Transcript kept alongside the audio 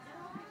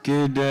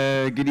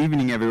Good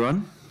evening,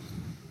 everyone.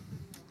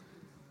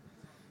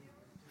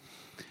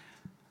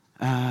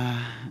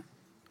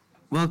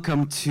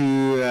 Welcome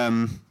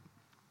to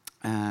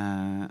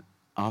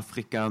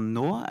Africa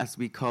Nå, as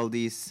we call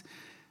these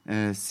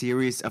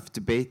series of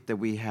debate that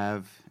we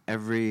have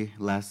every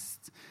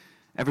last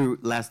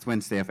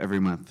Wednesday of every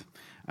month,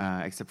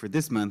 except for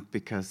this month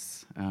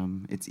because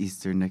it's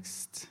Easter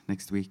next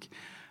week.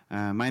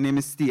 My name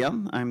is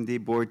Stian. I'm the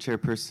board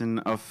chairperson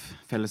of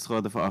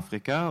Fellesrådet for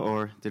Africa,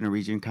 or the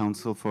Norwegian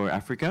Council for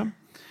Africa.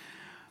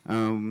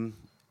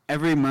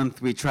 Every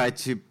month we try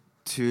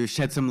to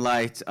shed some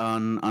light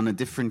on a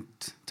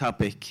different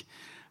topic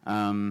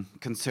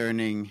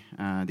concerning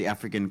the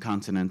African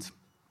continent.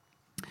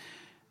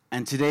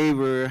 And today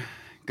we're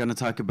going to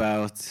talk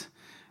about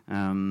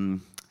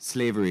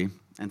slavery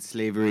and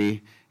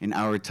slavery in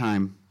our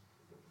time.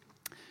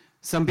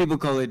 Some people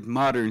call it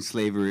modern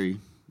slavery,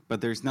 but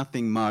there's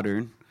nothing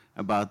modern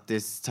about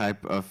this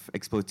type of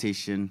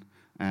exploitation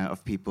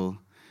of people.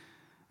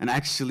 And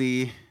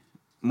actually,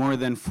 more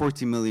than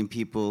 40 million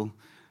people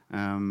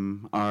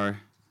are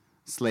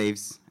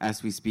slaves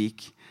as we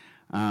speak,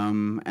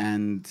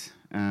 and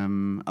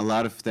a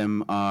lot of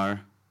them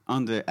are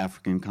on the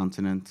African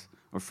continent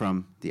or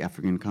from the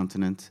African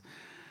continent.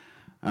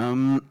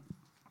 To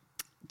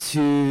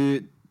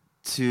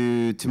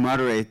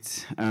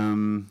moderate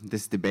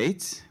this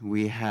debate,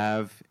 we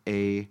have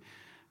a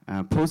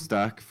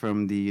postdoc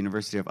from the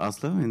University of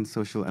Oslo in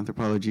social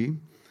anthropology.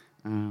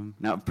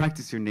 Now,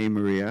 practice your name,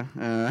 Maria.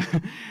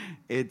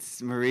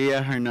 It's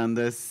Maria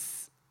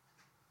Hernandez.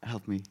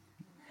 Help me.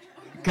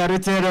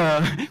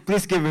 Carretero.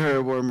 Please give her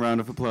a warm round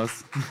of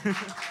applause.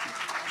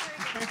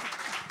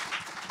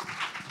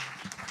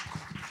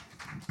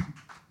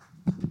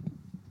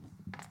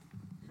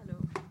 Hello.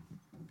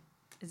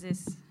 Is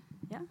this,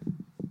 yeah?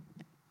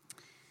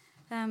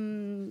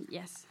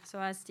 Yes,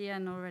 so as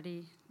Stian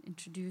already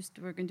introduced,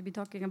 we're going to be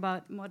talking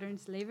about modern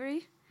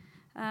slavery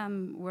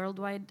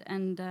worldwide,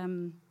 and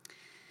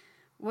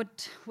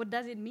what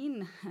does it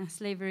mean,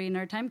 slavery in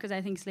our time? Because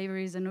I think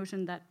slavery is a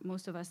notion that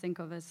most of us think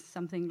of as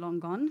something long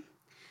gone,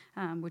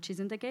 which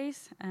isn't the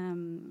case.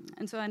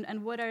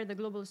 And what are the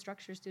global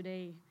structures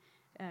today,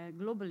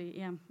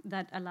 globally,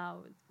 that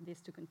allow this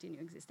to continue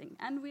existing?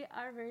 And we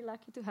are very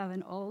lucky to have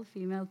an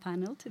all-female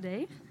panel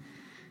today,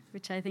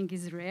 which I think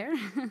is rare.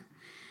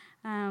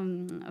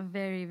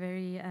 Very,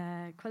 very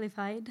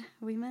qualified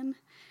women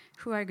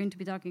who are going to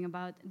be talking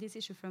about this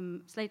issue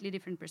from slightly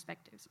different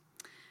perspectives.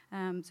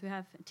 So we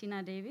have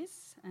Tina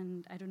Davis,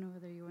 and I don't know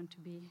whether you want to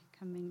be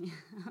coming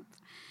up,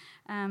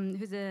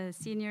 who's a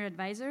senior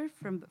advisor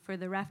for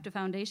the RAFTA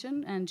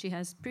Foundation, and she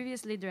has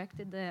previously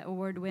directed the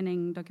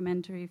award-winning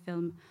documentary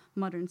film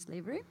Modern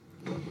Slavery.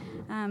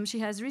 She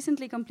has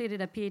recently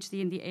completed a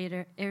PhD in the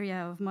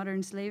area of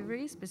modern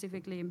slavery,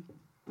 specifically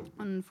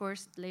on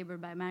forced labor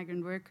by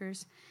migrant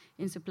workers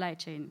in supply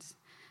chains.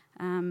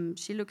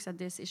 She looks at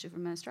this issue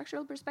from a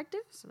structural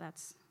perspective, so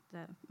that's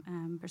the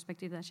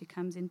perspective that she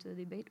comes into the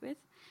debate with.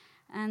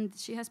 And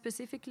she has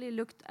specifically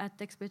looked at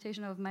the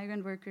exploitation of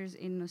migrant workers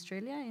in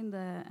Australia in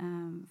the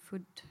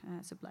food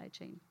supply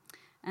chain.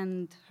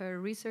 And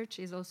her research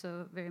is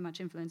also very much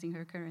influencing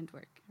her current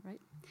work, right?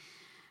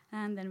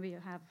 And then we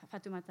have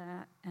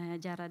Fatoumata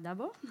Diarra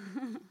Dabo,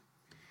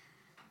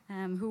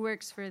 who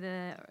works for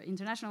the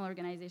International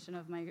Organization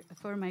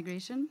for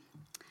Migration,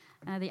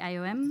 the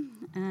IOM.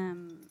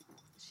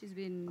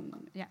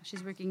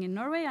 She's working in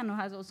Norway and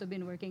has also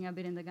been working a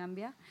bit in the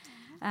Gambia.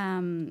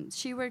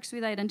 She works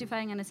with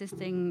identifying and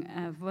assisting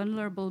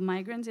vulnerable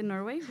migrants in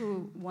Norway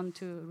who want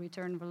to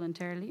return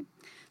voluntarily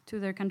to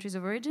their countries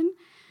of origin.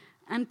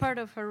 And part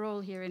of her role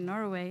here in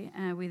Norway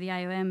with the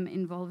IOM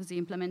involves the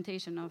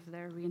implementation of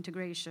their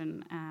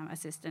reintegration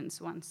assistance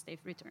once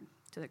they've returned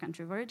to the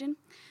country of origin.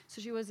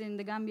 So she was in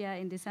the Gambia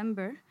in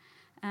December,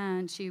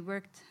 and she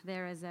worked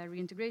there as a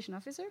reintegration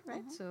officer,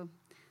 right? So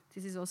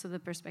this is also the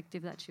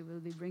perspective that she will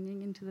be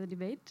bringing into the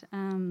debate.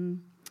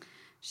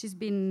 She's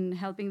been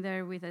helping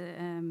there with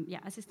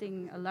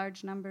assisting a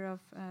large number of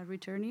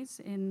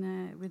returnees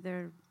with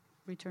their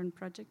return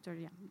project, or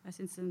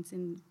assistance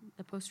in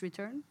the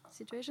post-return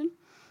situation.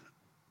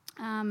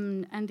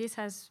 And this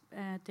has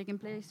taken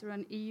place through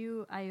an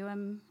EU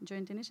IOM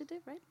joint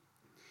initiative, right?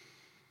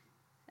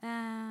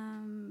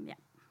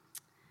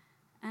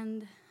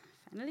 And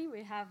finally,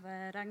 we have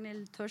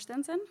Ragnhild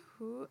Thorstensen,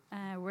 who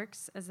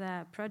works as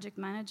a project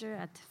manager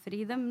at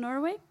Freedom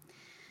Norway,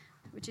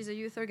 which is a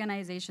youth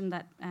organization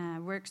that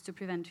works to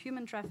prevent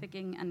human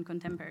trafficking and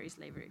contemporary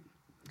slavery.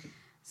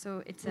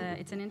 So it's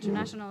an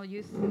international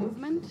youth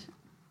movement,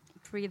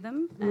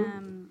 Freedom,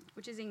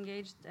 which is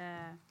engaged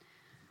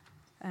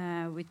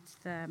with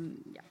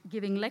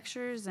giving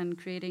lectures and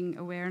creating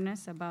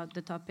awareness about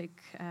the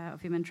topic of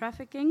human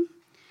trafficking.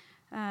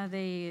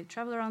 They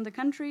travel around the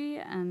country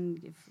and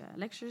give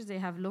lectures. They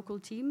have local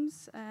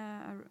teams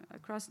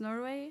across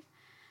Norway,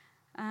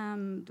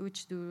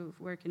 which do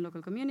work in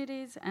local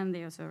communities, and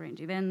they also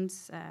arrange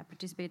events,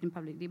 participate in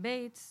public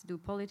debates, do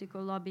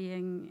political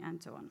lobbying,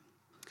 and so on.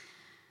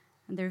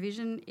 And their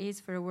vision is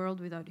for a world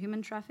without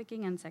human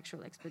trafficking and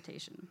sexual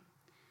exploitation.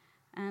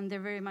 And they're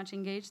very much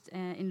engaged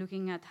in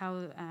looking at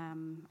how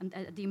and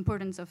the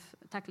importance of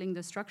tackling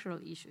the structural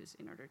issues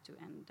in order to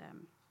end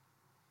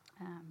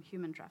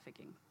human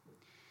trafficking.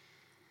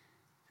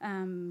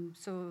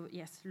 So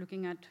yes,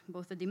 looking at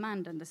both the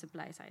demand and the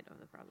supply side of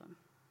the problem.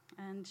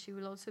 And she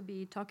will also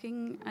be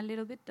talking a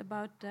little bit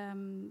about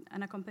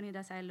unaccompanied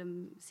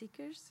asylum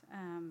seekers,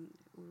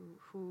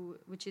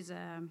 which is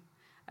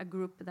a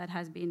group that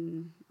has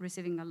been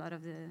receiving a lot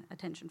of the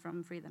attention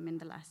from Freedom in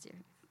the last year.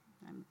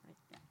 If I'm right,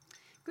 yeah.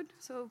 Good,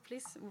 so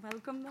please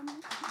welcome them.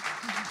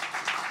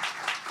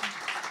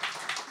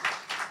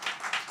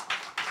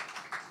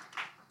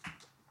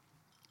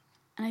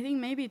 And I think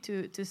maybe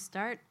to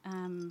start,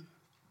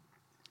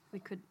 we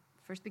could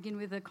first begin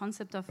with the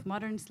concept of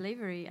modern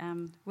slavery.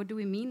 What do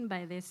we mean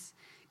by this?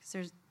 Because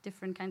there's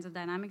different kinds of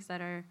dynamics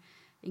that are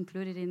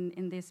included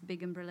in this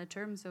big umbrella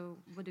term. So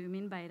what do we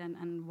mean by it,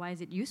 and why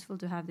is it useful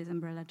to have these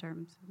umbrella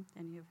terms?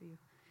 Any of you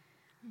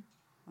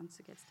wants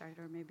to get started,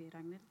 or maybe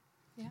Ragnhild?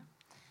 Yeah.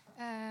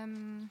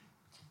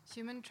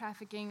 Human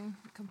trafficking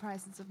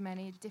comprises of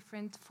many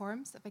different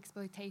forms of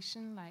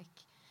exploitation, like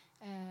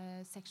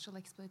sexual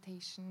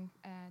exploitation,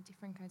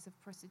 different kinds of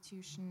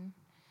prostitution.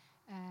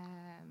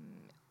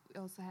 We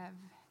also have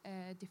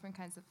different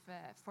kinds of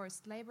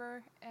forced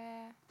labor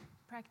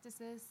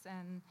practices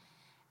and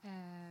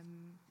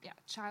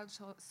child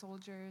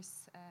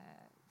soldiers,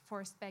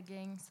 forced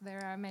begging. So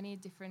there are many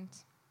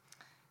different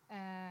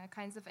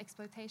kinds of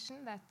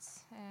exploitation that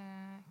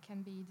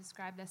can be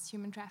described as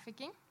human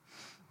trafficking.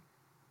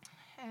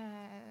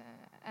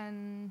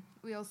 And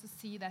we also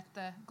see that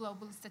the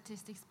global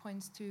statistics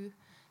points to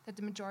that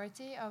the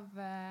majority of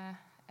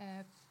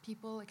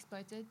people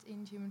exploited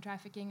in human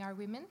trafficking are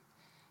women.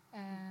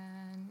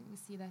 And we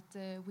see that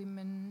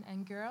women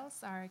and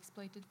girls are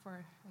exploited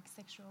for like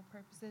sexual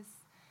purposes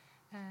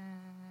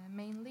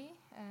mainly,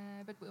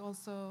 but we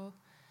also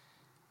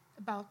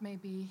about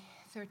maybe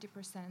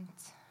 30%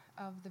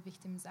 of the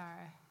victims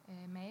are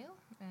male,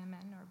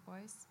 men or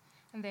boys,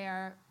 and they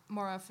are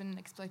more often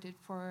exploited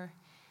for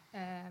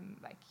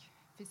like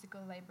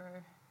physical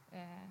labor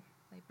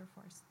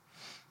force.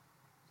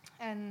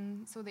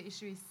 And so the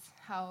issue is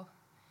how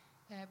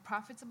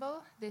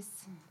profitable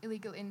this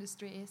illegal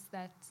industry is,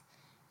 that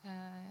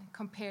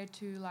compared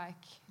to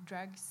like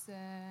drugs,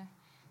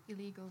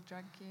 illegal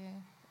drug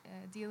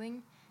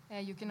dealing,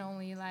 you can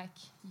only like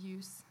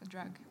use a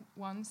drug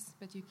once,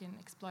 but you can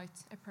exploit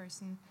a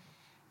person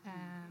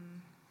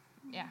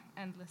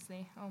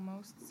endlessly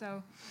almost.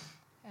 So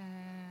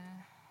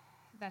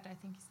that I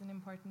think is an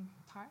important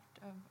part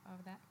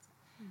of that.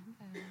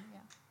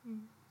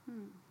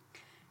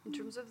 In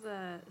terms of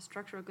the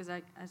structural, because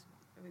as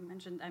we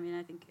mentioned, I mean,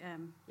 I think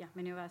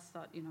many of us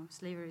thought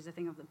slavery is a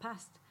thing of the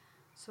past.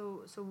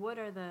 So what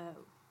are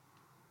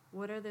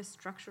the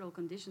structural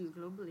conditions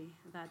globally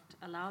that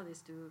allow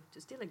this to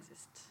still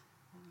exist?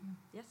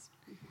 Yes.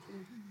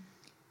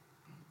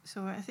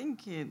 So I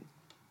think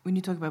when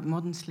you talk about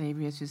modern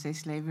slavery, as you say,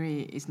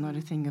 slavery is not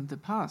a thing of the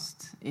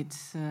past.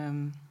 It's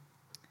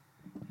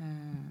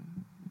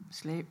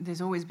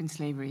there's always been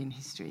slavery in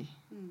history,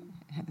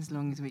 as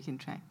long as we can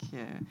track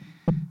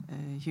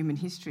human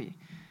history.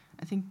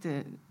 I think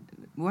the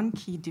one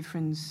key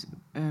difference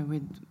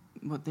with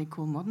what they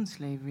call modern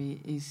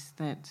slavery is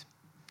that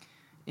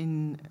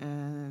in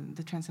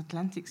the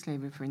transatlantic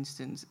slavery, for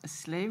instance, a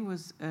slave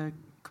was a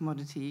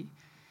commodity,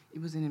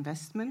 it was an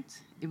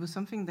investment, it was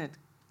something that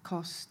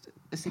cost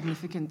a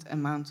significant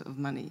amount of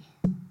money.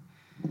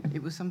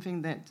 It was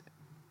something that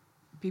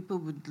people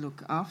would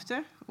look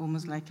after,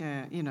 almost like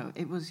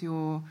it was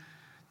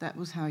that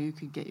was how you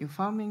could get your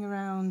farming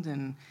around.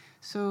 And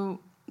so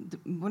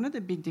one of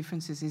the big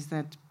differences is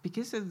that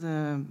because of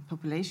the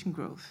population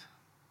growth,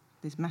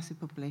 this massive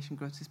population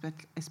growth,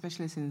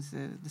 especially since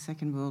the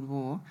Second World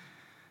War,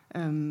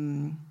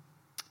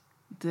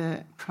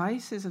 the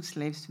prices of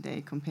slaves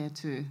today compared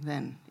to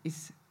then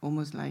is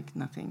almost like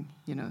nothing,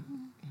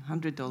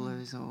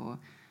 $100 or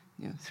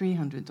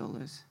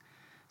 $300.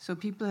 So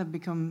people have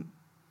become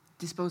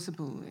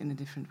disposable in a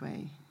different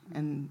way,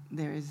 and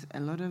there is a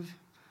lot of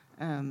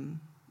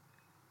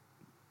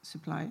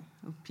supply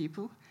of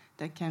people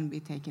that can be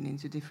taken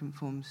into different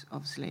forms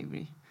of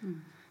slavery.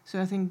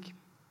 So I think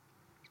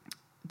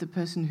the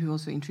person who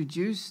also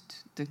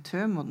introduced the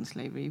term modern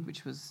slavery,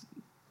 which was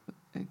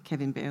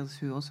Kevin Bales,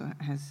 who also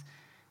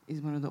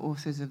is one of the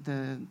authors of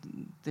the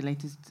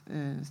latest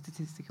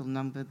statistical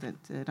number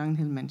that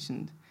Ragnhild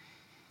mentioned,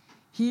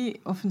 he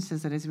often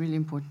says that it's really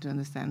important to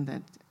understand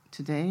that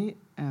today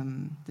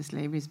the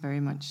slavery is very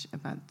much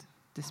about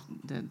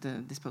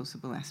the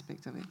disposable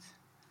aspect of it.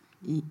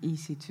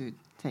 Easy to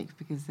take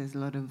because there's a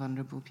lot of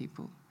vulnerable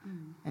people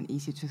and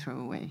easy to throw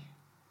away.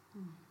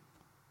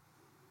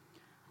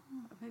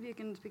 Maybe you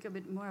can speak a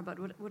bit more about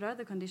what are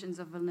the conditions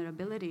of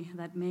vulnerability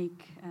that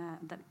make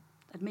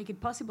it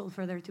possible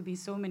for there to be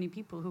so many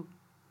people who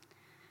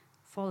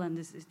fall in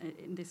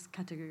this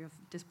category of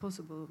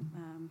disposable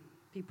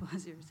people,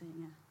 as you were saying.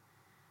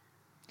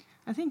 Yeah.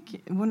 I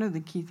think one of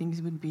the key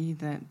things would be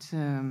that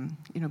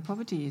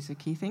poverty is a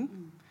key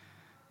thing,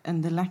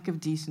 and the lack of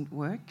decent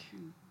work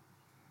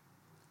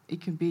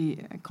it could be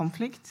a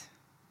conflict.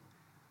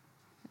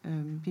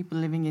 People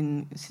living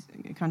in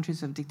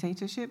countries of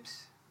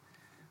dictatorships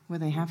where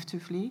they have to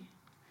flee.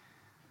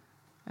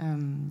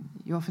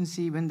 You often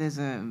see when there's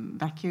a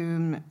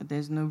vacuum,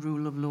 there's no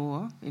rule of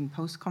law in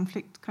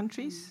post-conflict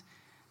countries.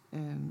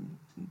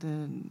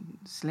 The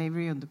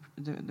slavery or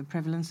the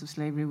prevalence of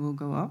slavery will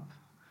go up.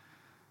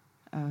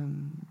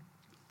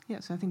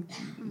 So I think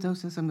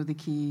those are some of the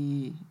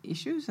key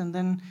issues. And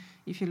then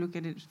if you look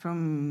at it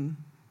from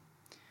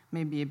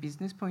maybe a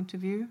business point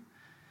of view,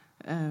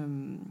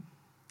 the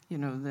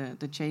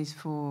chase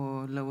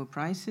for lower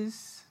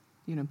prices,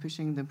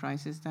 pushing the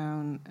prices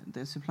down,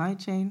 the supply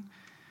chain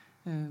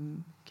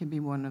can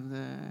be one of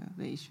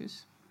the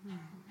issues.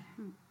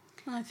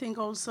 I think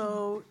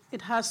also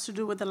it has to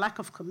do with the lack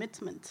of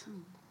commitment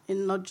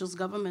in not just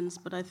governments,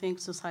 but I think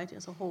society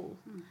as a whole,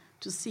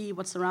 to see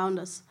what's around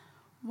us.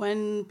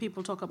 When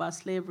people talk about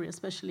slavery,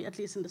 especially at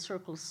least in the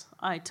circles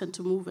I tend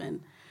to move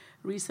in,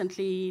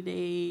 recently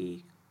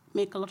they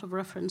make a lot of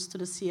reference to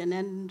the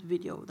CNN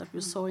video that we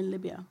saw in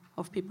Libya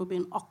of people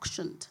being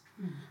auctioned.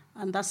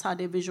 And that's how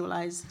they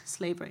visualize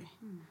slavery.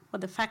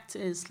 But the fact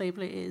is,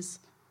 slavery is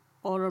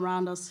all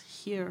around us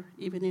here,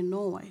 even in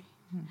Norway.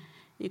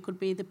 It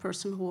could be the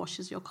person who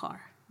washes your car,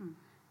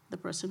 the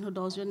person who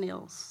does your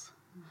nails,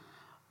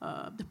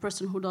 the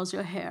person who does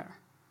your hair.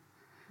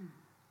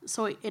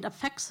 So it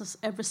affects us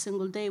every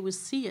single day. We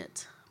see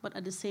it, but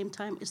at the same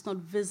time, it's not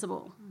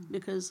visible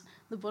because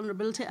the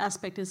vulnerability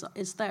aspect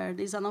is there.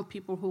 These are not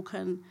people who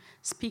can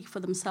speak for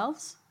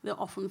themselves. They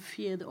often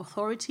fear the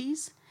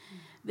authorities.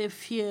 They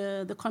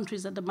fear the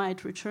countries that they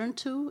might return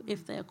to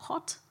if they're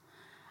caught.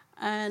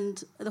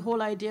 And the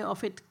whole idea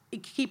of it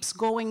keeps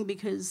going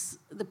because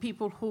the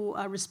people who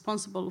are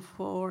responsible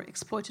for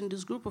exploiting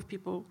this group of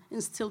people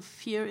instill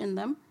fear in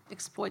them,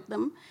 exploit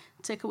them,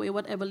 take away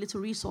whatever little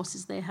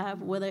resources they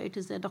have, whether it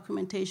is their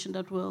documentation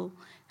that will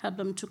help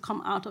them to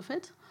come out of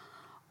it.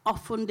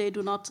 Often they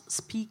do not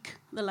speak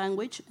the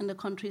language in the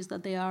countries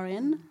that they are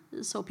in,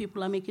 so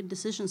people are making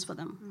decisions for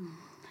them.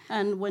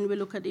 And when we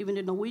look at even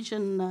the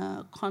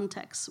Norwegian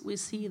context, we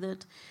see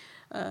that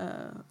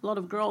a lot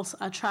of girls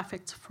are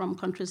trafficked from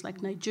countries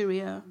like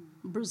Nigeria,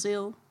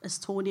 Brazil,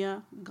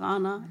 Estonia,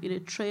 Ghana,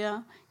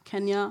 Eritrea,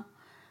 Kenya.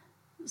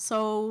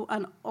 So,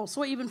 and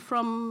also even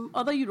from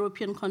other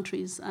European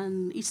countries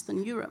and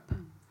Eastern Europe.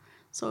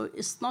 So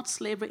it's not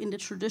slavery in the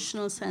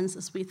traditional sense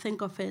as we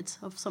think of it,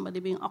 of somebody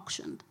being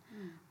auctioned,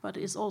 but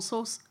it's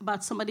also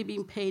about somebody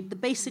being paid. The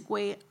basic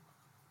way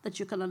that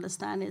you can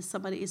understand is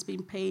somebody is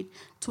being paid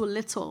too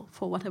little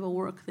for whatever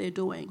work they're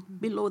doing,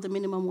 below the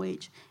minimum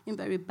wage, in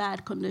very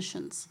bad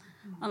conditions.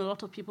 And a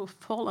lot of people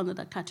fall under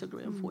that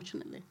category,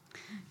 unfortunately.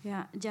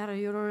 Yeah, Jara,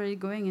 you're already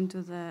going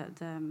into the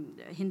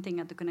hinting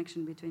at the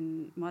connection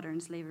between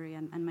modern slavery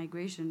and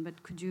migration,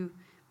 but could you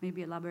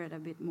maybe elaborate a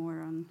bit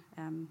more on,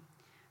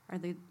 are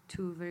the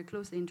two very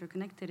closely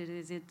interconnected?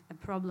 Is it a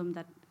problem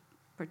that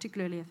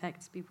particularly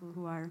affects people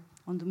who are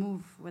on the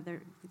move,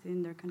 whether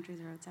within their countries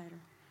or outside?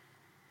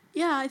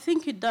 Yeah, I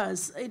think it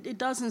does. It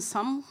does in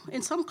some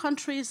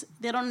countries.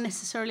 They don't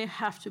necessarily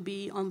have to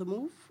be on the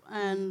move.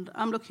 And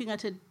I'm looking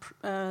at it,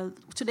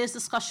 today's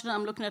discussion,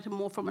 I'm looking at it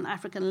more from an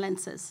African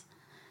lenses.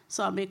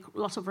 So I make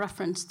lots of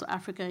reference to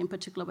Africa, in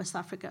particular West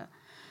Africa.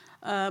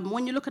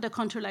 When you look at a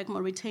country like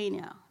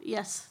Mauritania,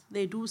 yes,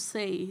 they do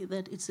say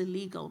that it's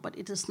illegal, but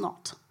it is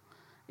not.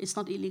 It's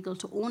not illegal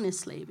to own a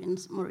slave in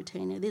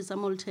Mauritania. These are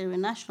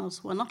Mauritanian nationals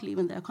who are not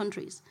leaving their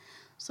countries.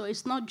 So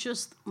it's not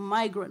just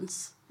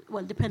migrants.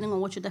 Well, depending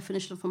on what your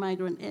definition of a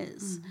migrant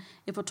is.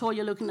 If at all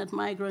you're looking at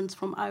migrants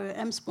from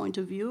IOM's point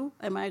of view,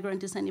 a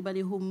migrant is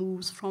anybody who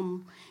moves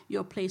from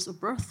your place of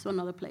birth to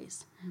another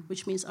place,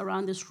 which means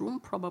around this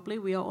room, probably,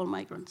 we are all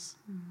migrants.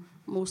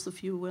 Most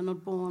of you were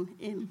not born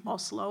in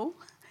Oslo.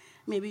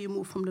 Maybe you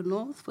moved from the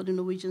north, for the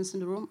Norwegians in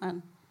the room,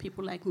 and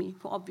people like me,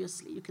 for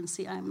obviously, you can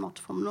see I'm not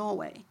from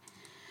Norway.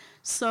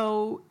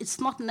 So it's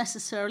not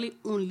necessarily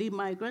only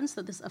migrants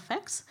that this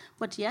affects,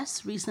 but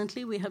yes,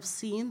 recently we have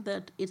seen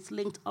that it's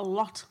linked a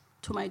lot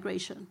to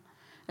migration,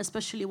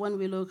 especially when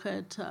we look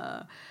at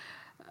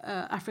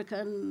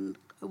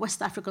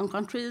West African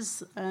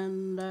countries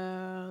and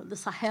the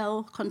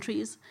Sahel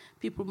countries,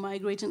 people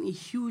migrating in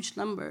huge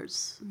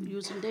numbers,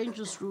 using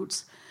dangerous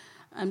routes,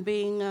 and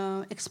being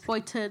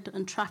exploited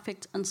and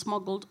trafficked and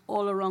smuggled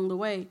all along the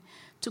way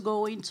to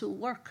go into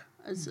work.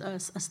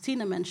 As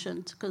Tina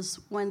mentioned, because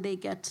when they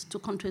get to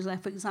countries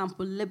like, for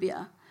example,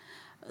 Libya,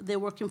 they're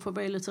working for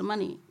very little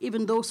money.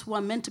 Even those who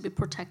are meant to be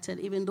protected,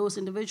 even those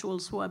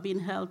individuals who are being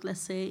held, let's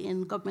say,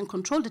 in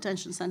government-controlled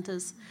detention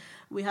centers,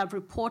 we have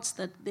reports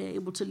that they're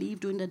able to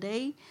leave during the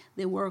day,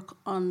 they work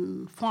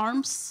on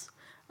farms,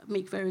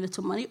 make very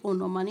little money or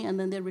no money, and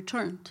then they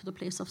return to the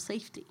place of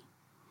safety.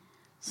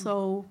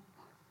 So,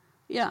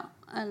 yeah,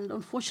 and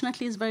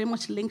unfortunately, it's very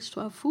much linked to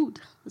our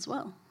food as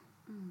well.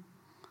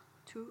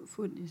 To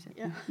food, you said.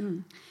 Yeah.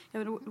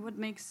 Yeah, but what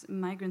makes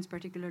migrants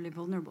particularly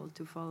vulnerable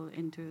to fall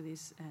into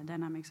these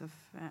dynamics of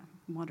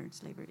modern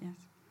slavery? Yes.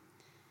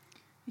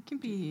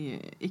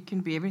 It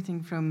can be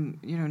everything from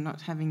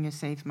not having a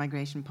safe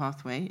migration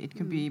pathway. It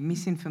can be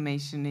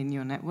misinformation in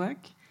your network.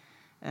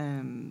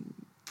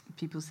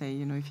 People say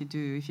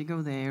if you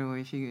go there, or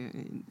if you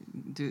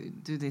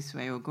do this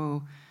way, or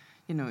go,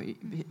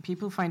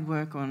 people find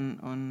work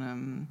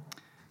on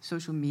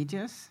social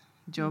medias,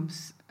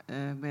 jobs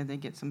where they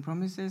get some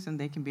promises, and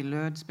they can be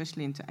lured,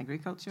 especially into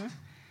agriculture,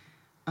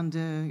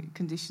 under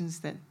conditions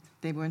that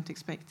they weren't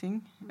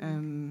expecting.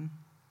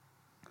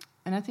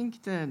 And I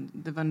think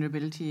the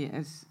vulnerability,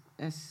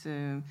 as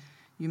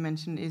you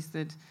mentioned, is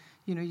that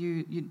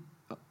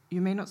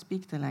you may not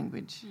speak the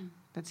language.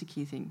 That's a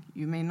key thing.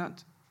 You may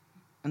not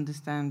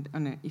understand.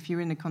 If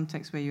you're in a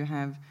context where you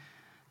have,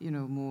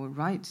 more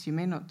rights, you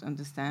may not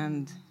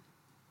understand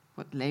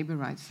what labor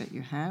rights that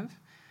you have.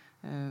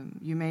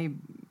 You may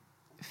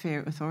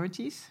fear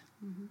authorities.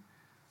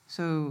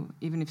 So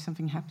even if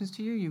something happens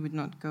to you, you would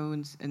not go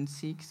and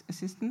seek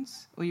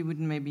assistance, or you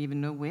wouldn't maybe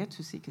even know where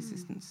to seek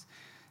assistance.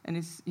 And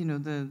it's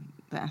the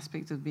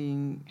aspect of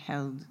being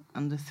held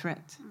under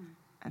threat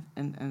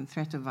and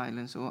threat of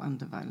violence or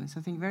under violence,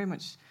 I think very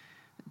much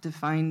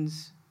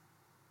defines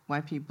why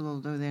people,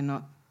 although they're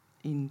not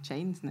in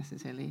chains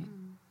necessarily,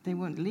 they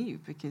won't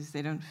leave because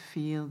they don't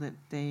feel that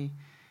they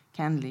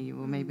can leave,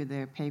 or maybe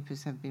their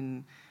papers have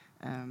been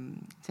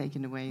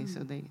taken away,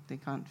 so they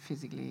can't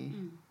physically.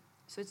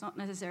 So it's not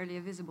necessarily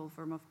a visible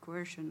form of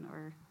coercion,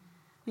 or.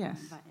 Yes.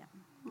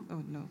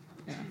 Oh no.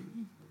 Yeah.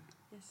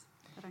 Yes.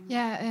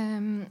 Yeah,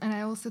 and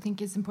I also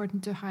think it's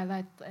important to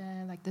highlight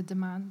like the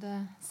demand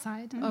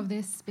side of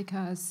this,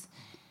 because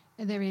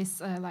there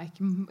is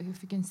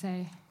if you can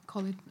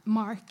call it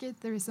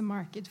market. There is a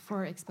market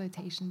for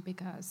exploitation,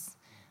 because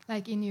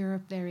like in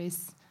Europe there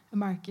is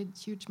a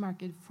huge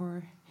market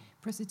for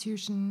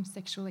prostitution,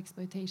 sexual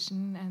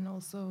exploitation, and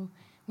also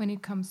when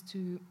it comes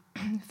to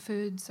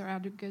foods or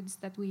other goods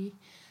that we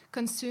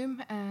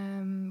consume,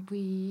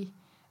 we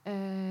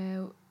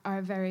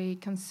are very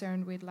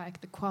concerned with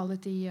the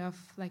quality of,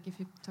 if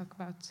you talk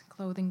about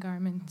clothing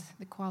garment,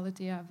 the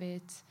quality of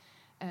it,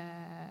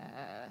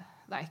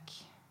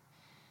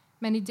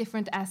 many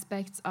different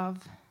aspects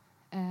of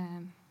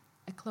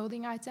a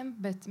clothing item,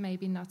 but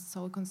maybe not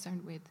so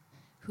concerned with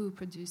who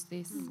produced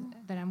this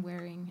that I'm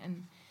wearing.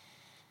 And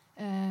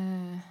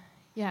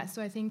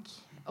so I think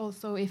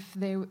also if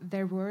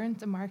there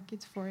weren't a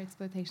market for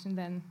exploitation,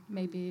 then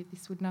maybe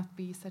this would not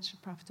be such a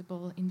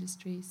profitable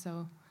industry.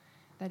 So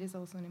that is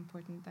also an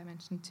important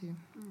dimension to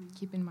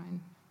keep in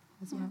mind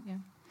as well. Yeah.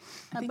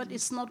 But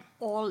it's not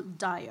all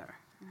dire.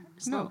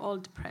 It's not all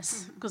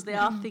depressed, because there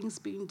are things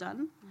being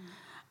done.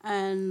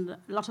 And a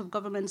lot of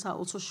governments are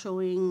also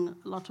showing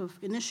a lot of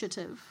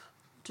initiative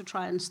to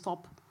try and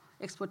stop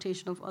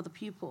exploitation of other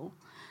people.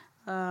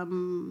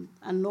 And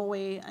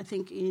Norway, I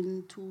think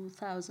in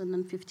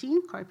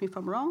 2015, correct me if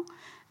I'm wrong,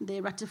 they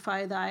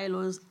ratified the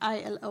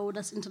ILO,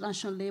 that's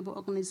International Labour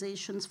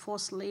Organization's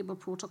Forced Labour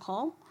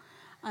Protocol.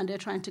 And they're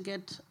trying to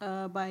get,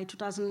 by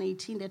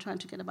 2018, they're trying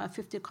to get about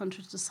 50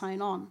 countries to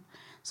sign on.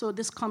 So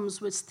this comes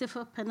with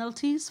stiffer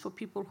penalties for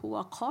people who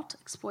are caught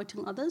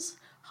exploiting others,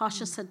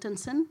 harsher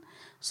sentencing,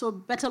 so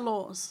better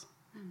laws.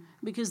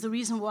 Because the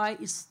reason why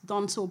it's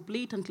done so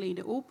blatantly in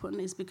the open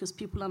is because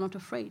people are not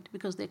afraid,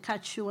 because they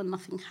catch you and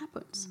nothing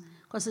happens,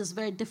 because it's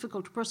very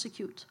difficult to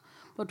prosecute.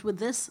 But with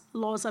this,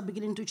 laws are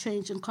beginning to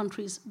change in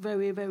countries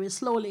very, very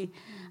slowly.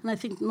 And I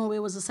think Norway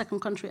was the second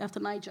country after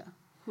Niger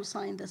who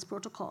signed this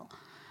protocol.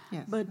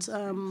 Yes. But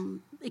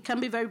it can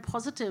be very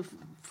positive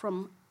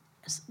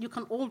you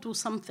can all do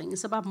something.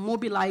 It's about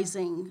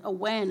mobilizing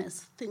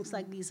awareness, things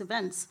like these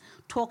events,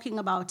 talking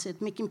about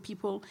it, making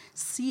people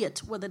see it,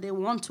 whether they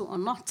want to or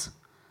not,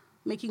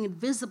 making it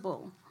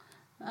visible.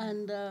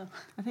 And I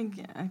think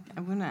I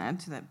want to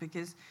add to that,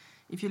 because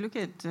if you look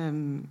at,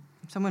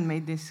 someone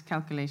made this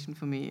calculation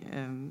for me,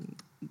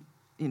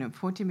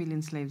 40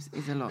 million slaves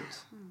is a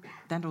lot.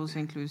 That also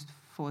includes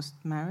forced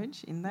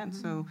marriage in that,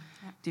 so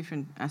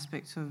different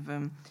aspects of.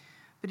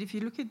 But if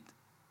you look at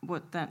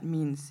what that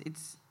means,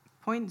 it's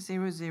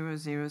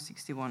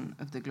 0.00061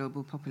 of the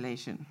global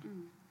population.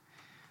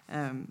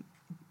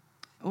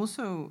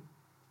 Also,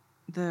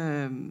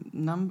 the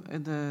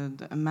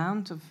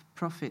amount of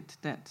profit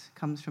that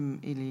comes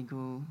from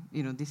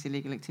this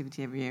illegal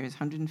activity every year is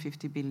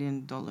 $150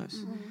 billion.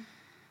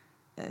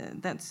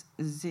 That's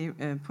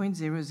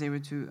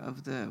 0.002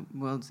 of the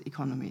world's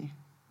economy.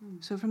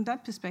 So from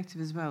that perspective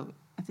as well,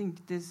 I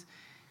think there's,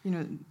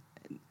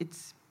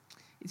 it's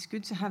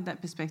good to have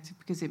that perspective,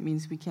 because it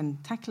means we can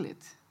tackle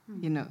it.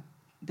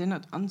 They're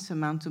not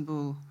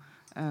unsurmountable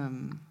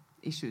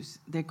issues.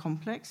 They're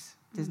complex.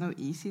 There's no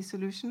easy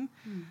solution.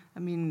 I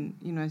mean,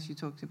 as you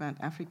talked about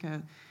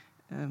Africa,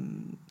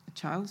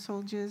 child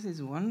soldiers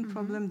is one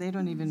problem. They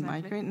don't even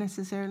migrate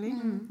necessarily.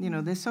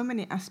 There's so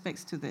many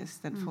aspects to this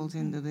that falls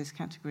into this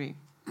category.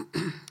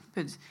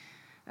 But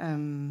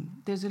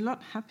there's a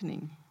lot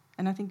happening.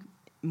 And I think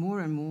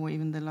more and more,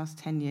 even the last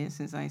 10 years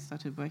since I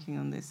started working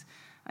on this,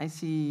 I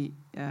see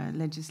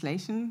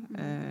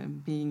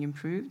legislation being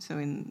improved. So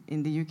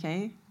in the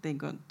UK, they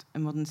got a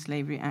Modern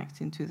Slavery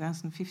Act in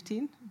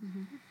 2015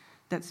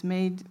 that's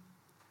made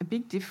a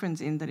big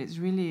difference in that it's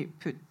really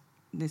put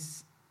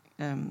this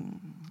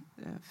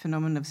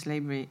phenomenon of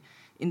slavery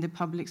in the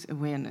public's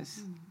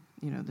awareness.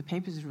 You know, the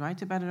papers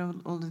write about it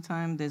all the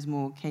time. There's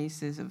more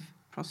cases of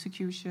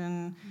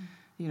prosecution.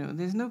 You know,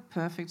 there's no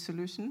perfect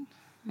solution.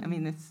 I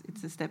mean,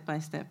 it's a step by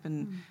step,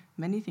 and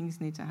many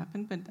things need to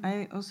happen. But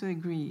I also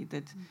agree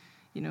that,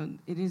 you know,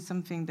 it is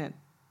something that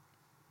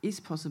is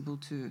possible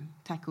to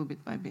tackle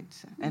bit by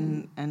bit,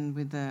 and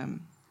with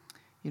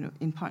you know,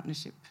 in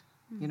partnership.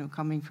 You know,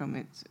 coming from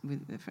it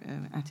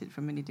at it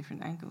from many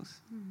different angles.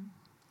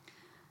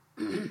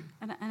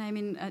 And I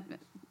mean,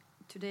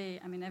 today,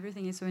 I mean,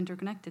 everything is so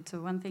interconnected.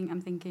 So one thing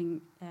I'm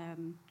thinking,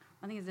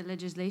 one thing is the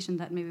legislation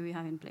that maybe we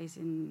have in place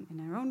in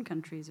our own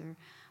countries, or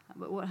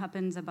what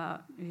happens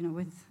about, you know,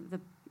 with the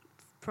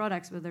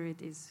products, whether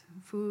it is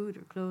food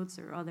or clothes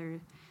or other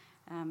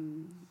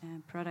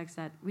products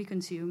that we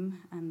consume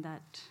and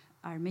that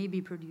are maybe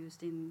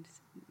produced in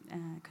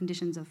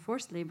conditions of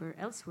forced labor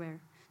elsewhere.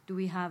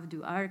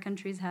 Do our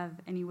countries have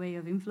any way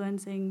of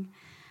influencing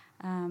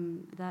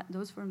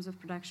those forms of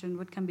production?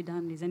 What can be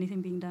done? Is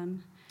anything being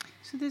done?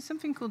 So there's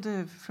something called,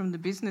 from the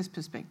business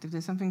perspective,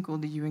 there's something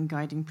called the UN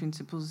Guiding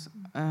Principles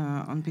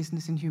on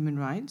Business and Human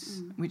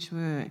Rights, which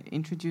were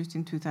introduced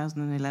in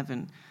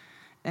 2011.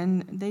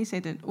 And they say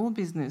that all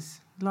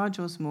business, large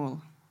or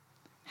small,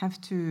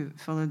 have to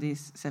follow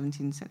these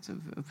 17 sets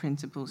of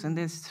principles. And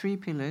there's 3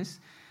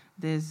 pillars.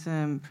 There's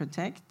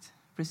protect,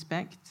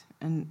 respect,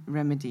 and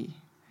remedy.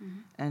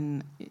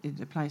 And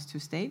it applies to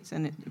states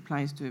and it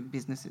applies to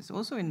businesses,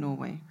 also in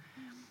Norway.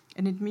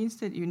 And it means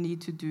that you need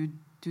to do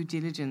due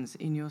diligence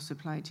in your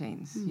supply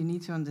chains. You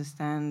need to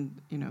understand,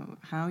 you know,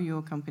 how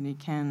your company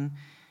can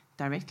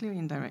directly or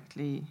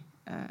indirectly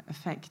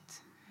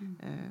affect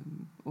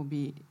or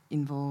be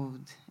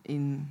involved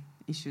in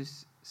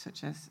issues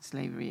such as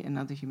slavery and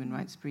other human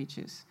rights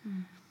breaches.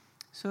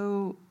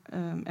 So,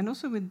 and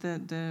also with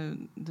the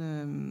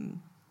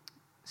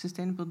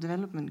Sustainable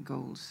Development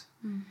Goals,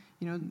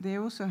 you know, they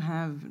also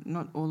have,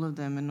 not all of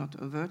them and not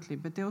overtly,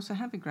 but they also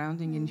have a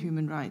grounding in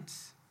human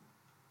rights.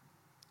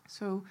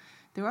 So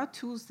there are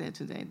tools there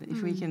today that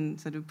if we can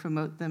sort of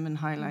promote them and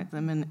highlight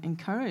them and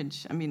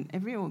encourage, I mean,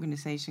 every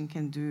organization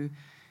can do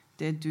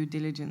their due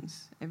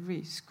diligence.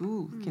 Every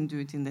school can do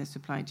it in their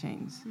supply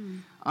chains.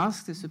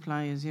 Ask the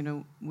suppliers, you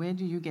know, where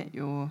do you get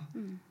your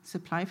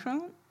supply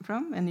from?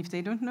 And if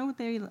they don't know,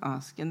 they'll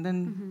ask. And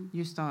then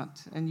you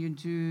start and you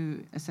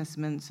do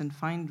assessments and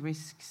find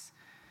risks.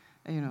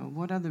 You know,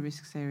 what are the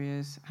risk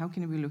areas? How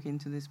can we look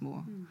into this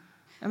more?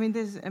 I mean,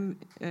 there's,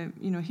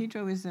 you know,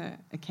 Hydro is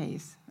a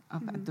case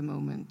up at the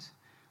moment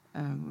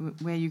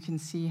where you can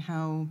see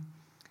how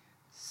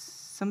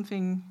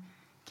something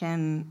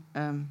can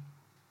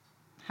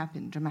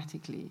happen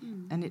dramatically,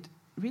 and it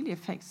really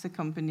affects the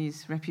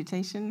company's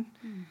reputation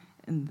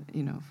and,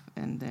 you know,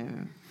 and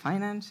their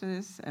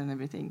finances and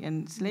everything.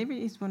 And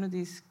slavery is one of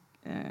these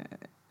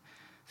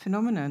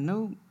phenomena.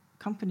 No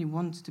company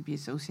wants to be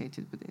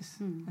associated with this.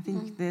 I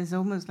think there's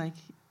almost like,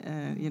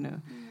 you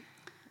know,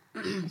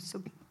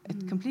 a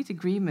complete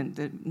agreement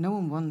that no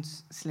one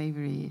wants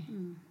slavery,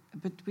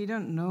 but we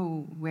don't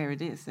know where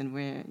it is and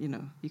where, you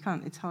know, you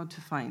can't, it's hard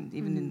to find,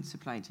 even in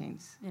supply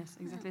chains. Yes,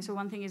 exactly. So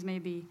one thing is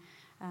maybe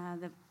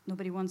that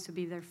nobody wants to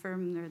be their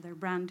firm or their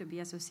brand to be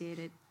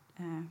associated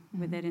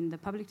with it in the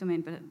public domain,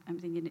 but I'm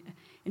thinking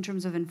in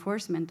terms of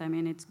enforcement, I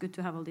mean, it's good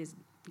to have all these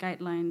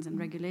guidelines and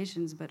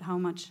regulations, but how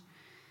much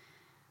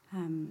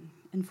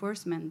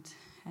enforcement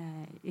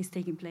is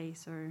taking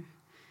place, or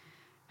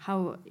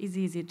how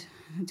easy is it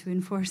to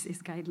enforce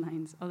these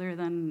guidelines other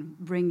than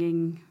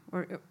bringing,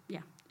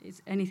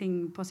 is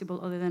anything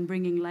possible other than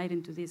bringing light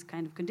into these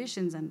kind of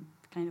conditions and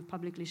kind of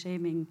publicly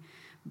shaming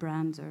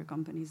brands or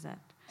companies that...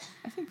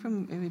 I think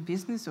from a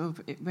business, or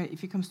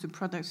if it comes to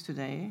products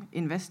today,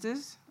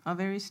 investors are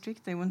very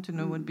strict. They want to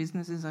know what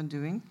businesses are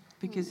doing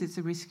because it's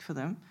a risk for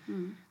them.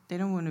 They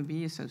don't want to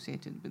be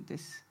associated with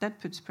this. That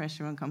puts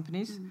pressure on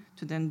companies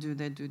to then do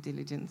their due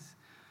diligence.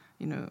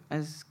 You know,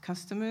 as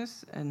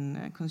customers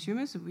and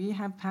consumers, we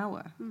have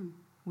power.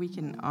 We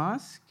can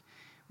ask,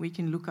 we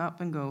can look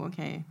up and go,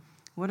 okay,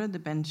 what are the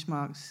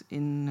benchmarks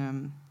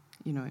in,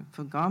 you know,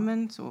 for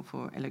garments or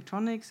for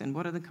electronics, and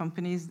what are the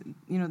companies,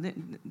 you know,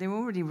 they're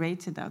already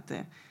rated out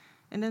there.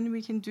 And then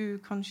we can do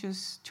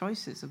conscious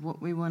choices of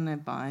what we want to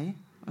buy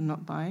or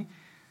not buy.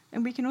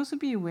 And we can also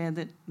be aware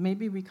that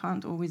maybe we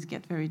can't always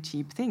get very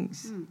cheap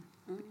things.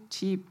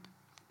 Cheap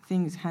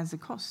things has a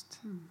cost.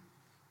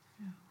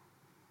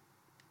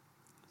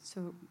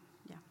 So,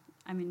 yeah,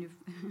 I mean, you've...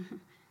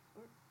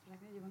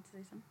 Ragnar, you want to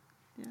say something?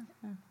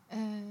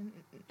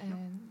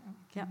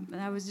 Yeah,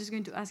 I was just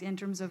going to ask in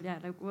terms of,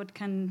 like, what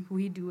can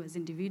we do as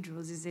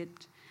individuals? Is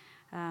it,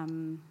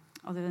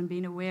 other than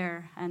being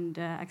aware and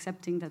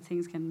accepting that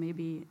things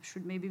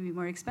should maybe be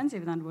more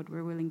expensive than what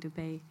we're willing to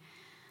pay,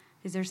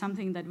 is there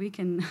something that we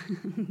can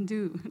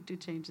do to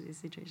change this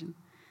situation?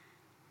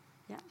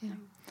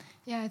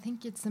 Yeah, I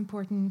think it's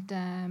important,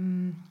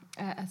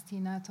 as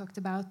Tina talked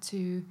about,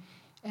 to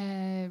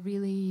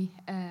really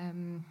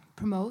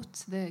promote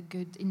the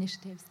good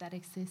initiatives that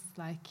exist,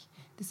 like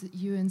the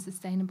UN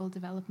Sustainable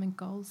Development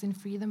Goals. In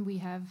Freedom, we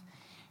have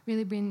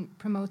really been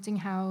promoting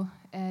how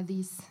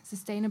these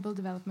Sustainable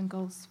Development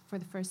Goals for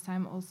the first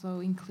time also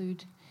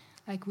include,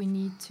 like, we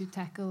need to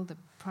tackle the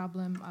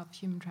problem of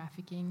human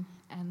trafficking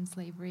and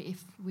slavery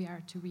if we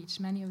are to reach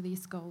many of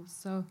these goals.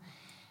 So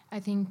I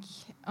think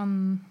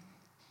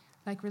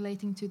like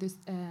relating to this,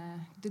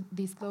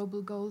 these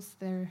global goals,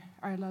 there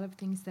are a lot of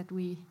things that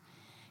we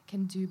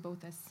can do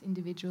both as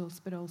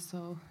individuals, but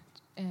also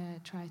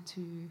try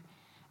to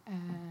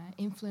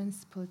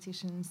influence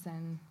politicians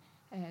and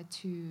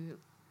to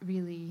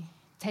really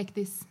take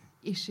this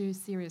issue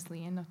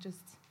seriously, and not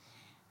just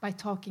by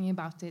talking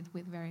about it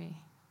with very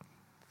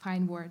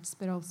fine words,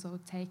 but also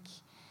take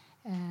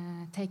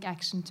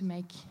action to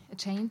make a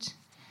change.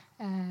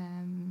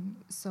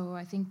 So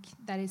I think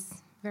that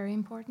is very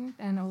important,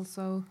 and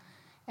also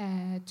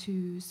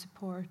to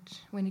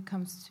support when it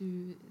comes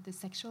to the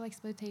sexual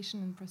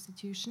exploitation and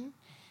prostitution.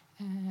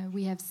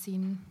 We have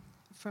seen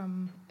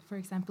from, for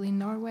example, in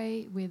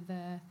Norway with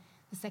the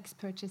Sex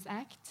Purchase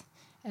Act,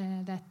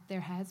 that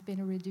there has been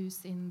a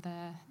reduce in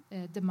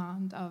the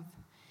demand of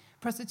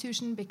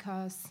prostitution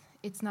because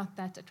it's not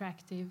that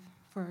attractive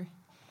for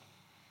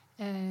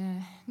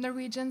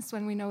Norwegians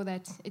when we know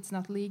that it's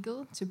not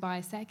legal to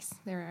buy sex.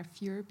 There are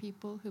fewer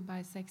people who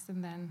buy sex,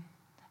 and then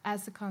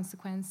as a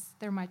consequence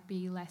there might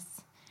be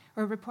less,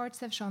 or reports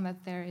have shown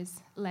that there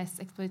is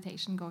less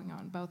exploitation going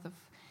on, both of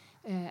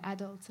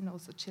adults and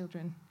also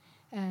children.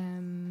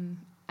 And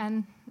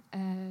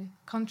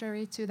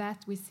contrary to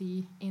that, we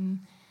see in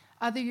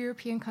other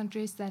European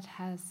countries that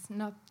has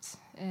not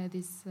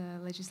this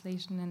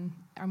legislation and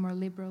are more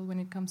liberal when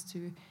it comes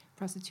to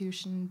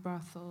prostitution,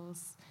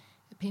 brothels,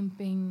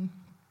 pimping,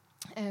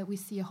 we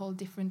see a whole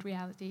different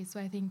reality. So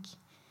I think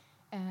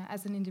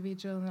as an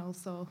individual and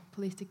also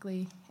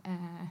politically,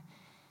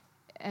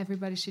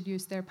 everybody should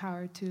use their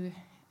power to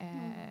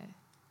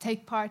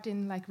take part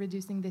in like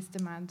reducing this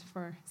demand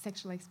for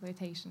sexual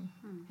exploitation.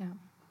 Yeah.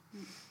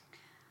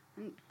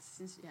 And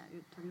since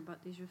you're talking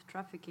about the issue of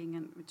trafficking,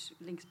 and which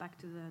links back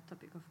to the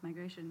topic of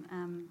migration,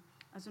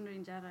 I was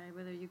wondering, Jara,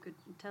 whether you could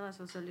tell us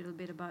also a little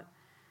bit about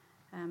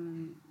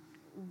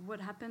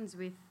what happens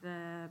with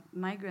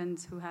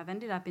migrants who have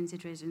ended up in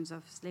situations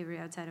of slavery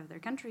outside of their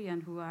country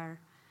and who are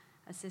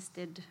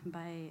assisted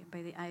by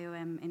the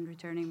IOM in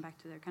returning back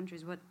to their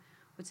countries.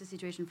 What's the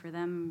situation for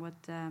them? What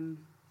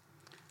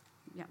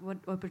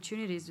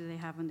opportunities do they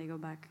have when they go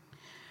back?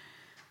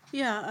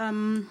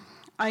 Yeah,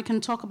 I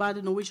can talk about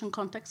the Norwegian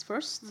context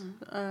first.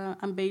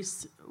 I'm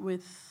based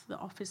with the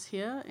office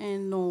here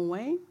in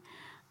Norway,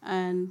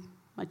 and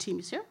my team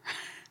is here.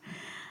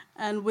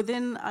 And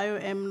within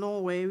IOM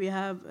Norway, we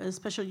have a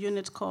special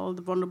unit called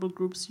the Vulnerable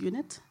Groups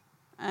Unit,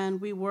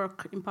 and we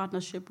work in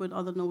partnership with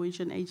other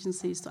Norwegian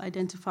agencies to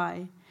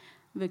identify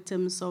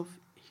victims of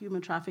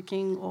human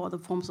trafficking or other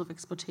forms of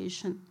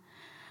exploitation.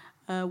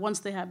 Once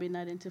they have been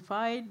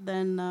identified,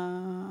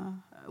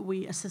 then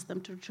we assist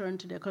them to return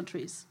to their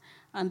countries.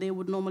 And they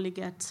would normally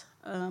get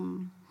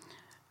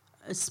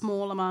a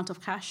small amount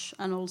of cash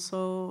and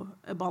also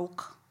a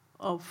bulk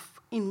of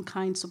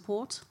in-kind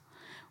support,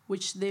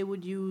 which they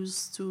would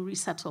use to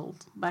resettle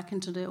back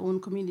into their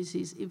own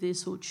communities if they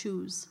so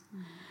choose.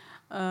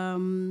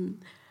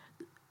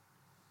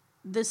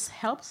 This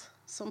helps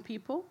some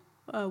people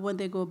when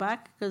they go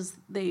back, because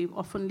they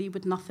often leave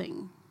with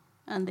nothing,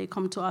 and they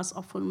come to us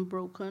often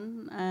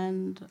broken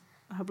and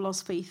have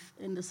lost faith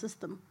in the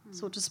system,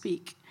 so to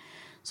speak.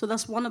 So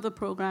that's one of the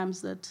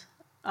programs that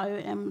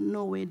IOM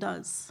Norway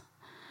does.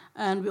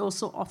 And we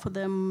also offer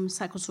them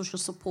psychosocial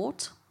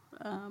support,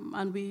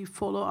 and we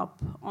follow up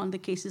on the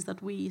cases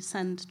that we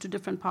send to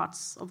different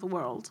parts of the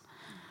world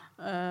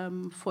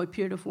for a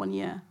period of 1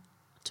 year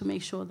to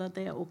make sure that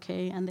they are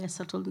okay and they're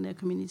settled in their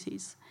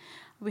communities.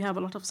 We have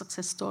a lot of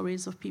success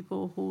stories of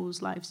people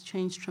whose lives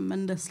change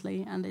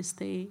tremendously and they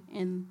stay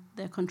in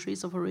their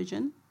countries of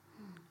origin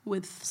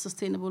with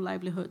sustainable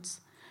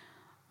livelihoods.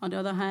 On the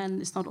other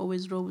hand, it's not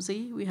always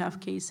rosy. We have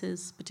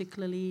cases,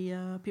 particularly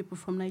people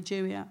from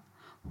Nigeria,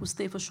 who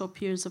stay for short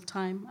periods of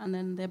time and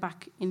then they're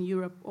back in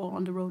Europe or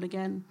on the road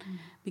again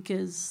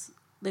because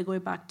they're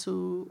going back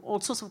to all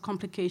sorts of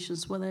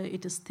complications, whether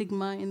it is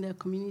stigma in their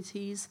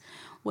communities,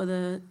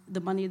 whether the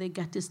money they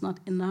get is not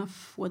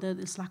enough, whether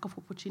there's lack of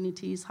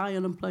opportunities, high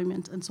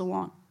unemployment, and so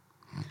on.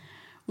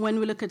 When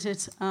we look at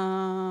it,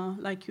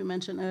 like you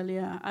mentioned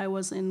earlier, I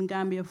was in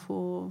Gambia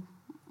for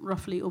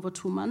roughly over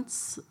 2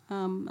 months,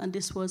 and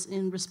this was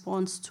in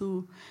response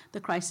to the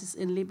crisis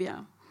in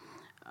Libya.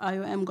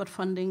 IOM got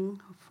funding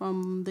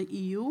from the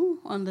EU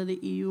under the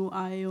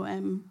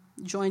EU-IOM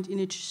Joint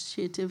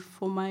Initiative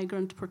for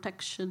Migrant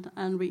Protection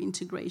and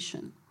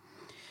Reintegration.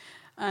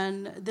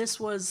 And this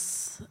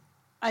was,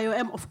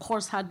 IOM of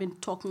course had been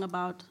talking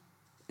about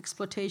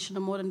exploitation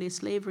of modern-day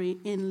slavery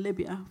in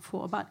Libya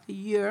for about a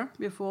year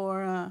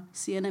before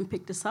CNN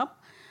picked this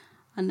up.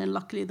 And then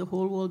luckily the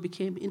whole world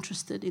became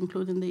interested,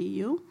 including the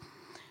EU.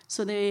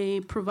 So they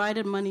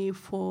provided money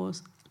for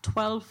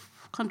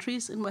 12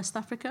 countries in West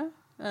Africa,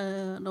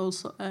 and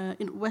also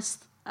in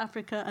West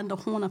Africa and the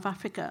Horn of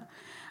Africa,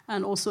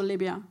 and also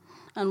Libya.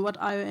 And what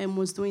IOM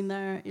was doing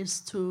there is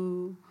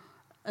to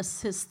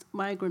assist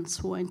migrants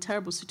who are in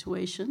terrible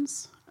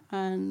situations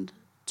and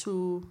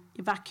to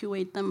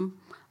evacuate them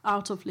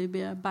out of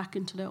Libya back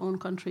into their own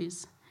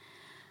countries.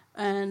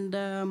 And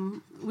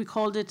we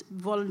called it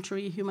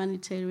voluntary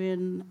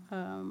humanitarian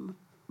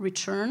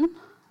return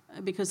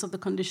because of the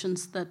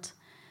conditions that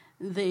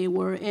they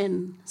were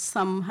in.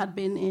 Some had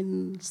been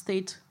in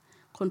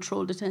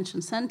state-controlled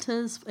detention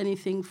centers,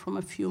 anything from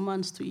a few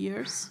months to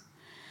years.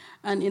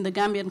 And in the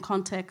Gambian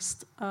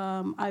context,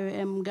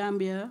 IOM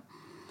Gambia,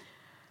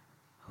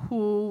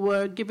 who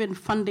were given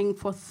funding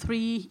for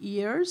 3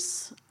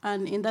 years,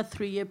 and in that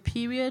 3-year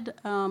period,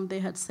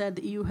 the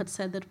EU had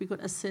said that we could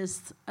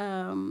assist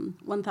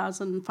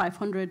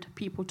 1,500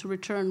 people to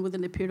return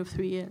within a period of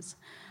 3 years.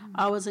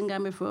 I was in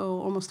Gambia for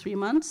almost 3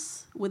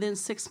 months. Within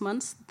 6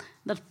 months,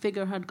 that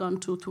figure had gone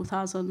to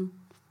 2,000,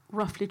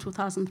 roughly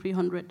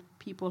 2,300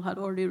 people had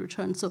already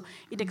returned. So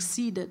it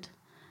exceeded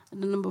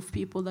the number of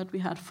people that we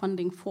had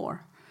funding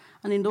for.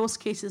 And in those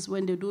cases,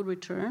 when they do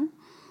return,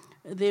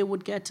 they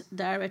would get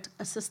direct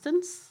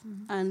assistance,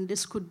 and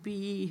this could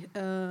be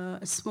a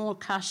small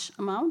cash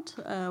amount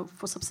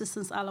for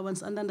subsistence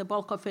allowance, and then the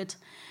bulk of it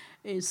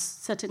is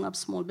setting up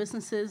small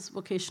businesses,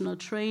 vocational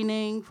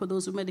training for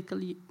those with medical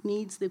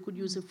needs. They could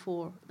use it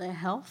for their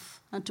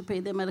health and to pay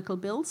their medical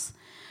bills,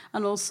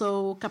 and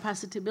also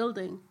capacity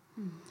building.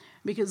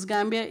 Because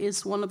Gambia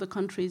is one of the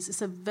countries,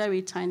 it's a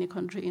very tiny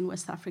country in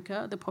West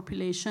Africa. The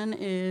population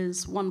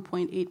is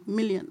 1.8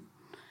 million.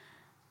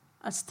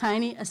 As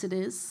tiny as it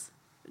is,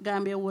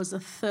 Gambia was the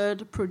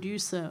third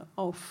producer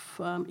of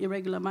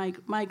irregular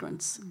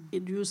migrants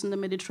using the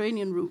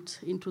Mediterranean route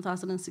in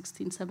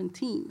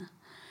 2016-17.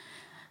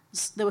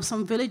 There were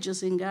some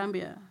villages in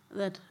Gambia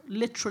that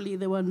literally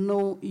there were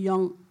no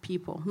young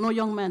people, no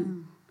young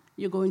men.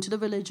 You go into the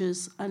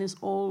villages and it's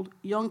all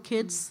young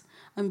kids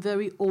and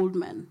very old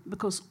men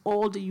because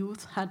all the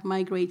youth had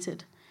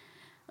migrated.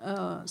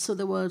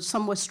 So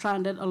some were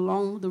stranded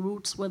along the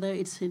routes, whether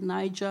it's in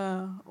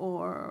Niger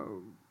or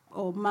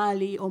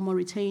Mali or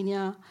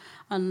Mauritania,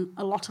 and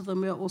a lot of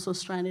them were also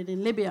stranded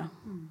in Libya.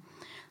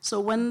 So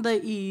when the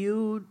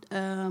EU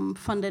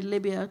funded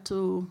Libya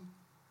to,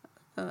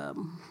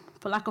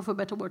 for lack of a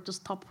better word, to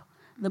stop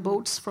the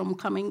boats from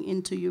coming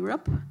into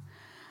Europe,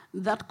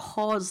 that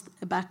caused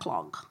a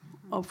backlog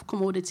of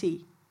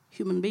commodity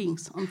human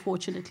beings,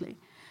 unfortunately.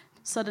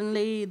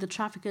 Suddenly, the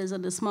traffickers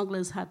and the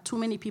smugglers had too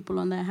many people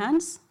on their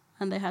hands,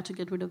 and they had to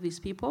get rid of these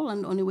people,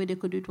 and the only way they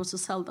could do it was to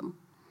sell them.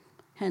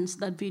 Hence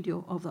that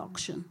video of the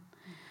auction.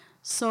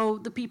 So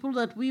the people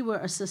that we were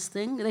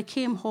assisting, they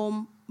came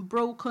home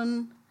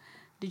broken,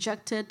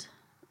 dejected.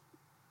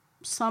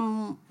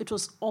 It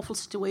was awful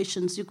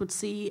situations. You could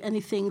see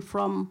anything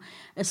from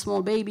a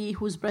small baby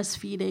who's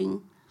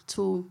breastfeeding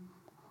to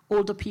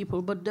older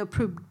people, but they're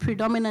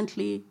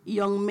predominantly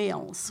young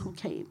males who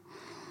came.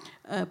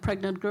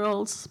 Pregnant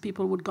girls,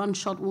 people with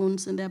gunshot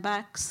wounds in their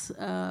backs,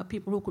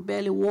 people who could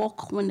barely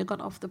walk when they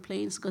got off the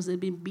planes because they'd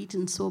been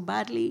beaten so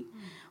badly,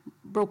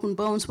 broken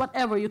bones,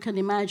 whatever you can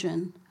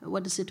imagine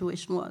what the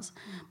situation was.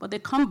 But they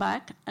come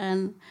back,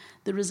 and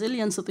the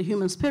resilience of the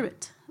human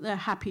spirit, they're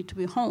happy to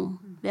be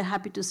home. They're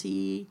happy to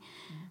see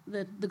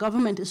that the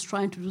government is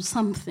trying to do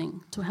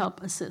something to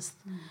help assist.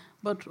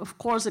 But of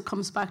course, it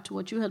comes back to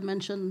what you had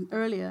mentioned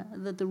earlier,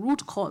 that the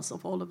root cause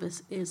of all of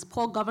this is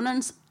poor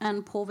governance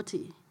and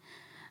poverty.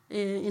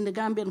 In the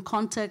Gambian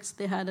context,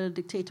 they had a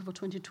dictator for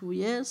 22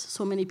 years.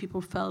 So many people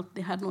felt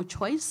they had no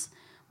choice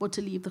but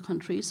to leave the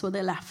country, so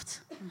they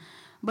left.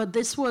 But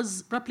this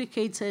was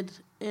replicated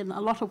in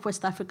a lot of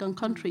West African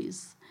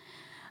countries.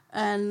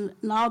 And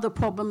now the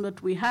problem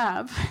that we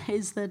have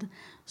is that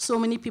so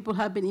many people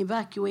have been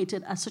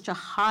evacuated at such a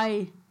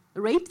high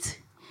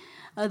rate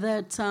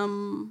that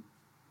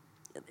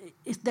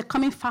they're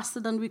coming faster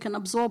than we can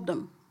absorb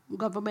them.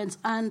 Governments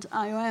and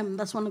IOM,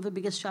 that's one of the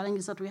biggest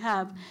challenges that we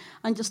have.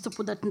 And just to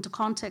put that into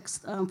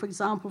context, for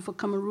example, for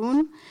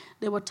Cameroon,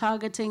 they were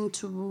targeting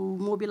to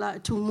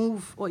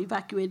move or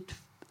evacuate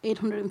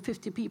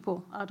 850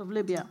 people out of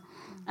Libya.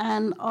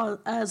 And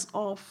as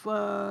of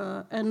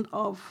end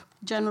of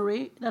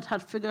January, that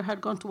figure had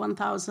gone to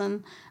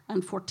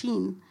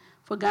 1,014.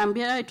 For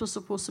Gambia, it was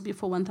supposed to be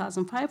for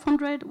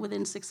 1,500.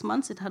 Within 6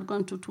 months, it had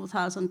gone to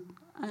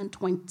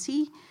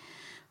 2,020.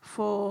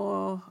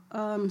 For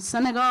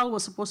Senegal,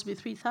 was supposed to be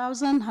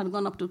 3,000, had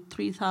gone up to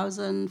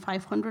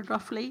 3,500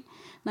 roughly.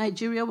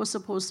 Nigeria was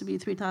supposed to be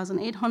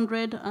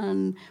 3,800,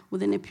 and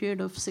within a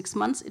period of 6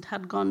 months, it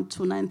had gone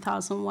to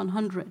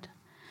 9,100.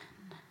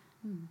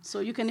 So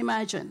you can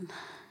imagine.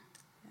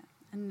 Yeah.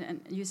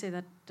 And you say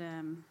that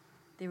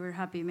they were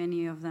happy,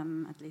 many of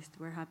them at least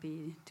were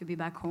happy to be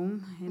back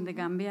home in the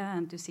Gambia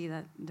and to see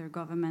that their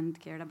government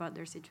cared about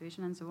their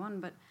situation and so on.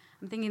 But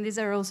I'm thinking these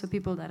are also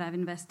people that have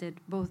invested,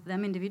 both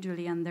them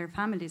individually and their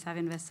families have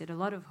invested a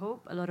lot of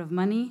hope, a lot of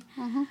money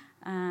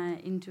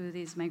into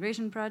these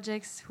migration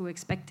projects, who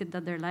expected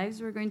that their lives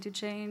were going to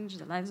change,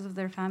 the lives of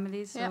their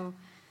families. So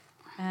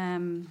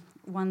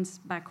ones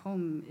back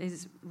home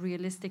is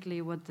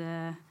realistically what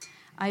the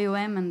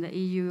IOM and the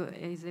EU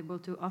is able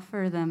to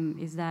offer them.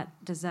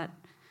 Does that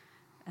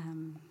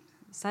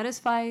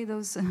satisfy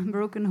those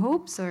broken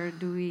hopes, or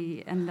do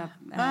we end up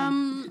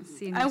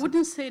seeing? I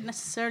wouldn't say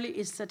necessarily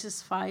it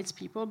satisfies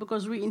people,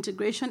 because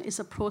reintegration is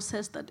a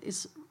process that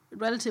is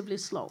relatively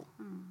slow.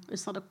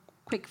 It's not a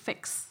quick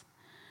fix.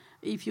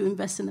 If you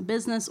invest in a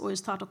business or you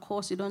start a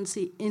course, you don't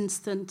see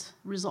instant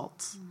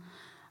results.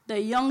 The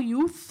young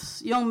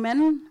youth, young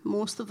men,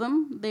 most of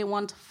them, they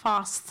want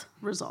fast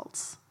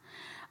results.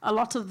 A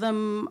lot of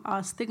them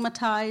are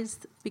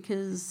stigmatized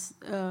because,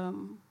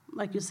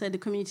 like you said, the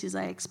communities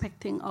are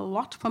expecting a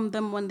lot from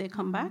them when they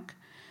come back.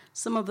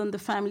 Some of them, the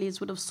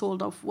families would have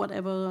sold off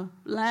whatever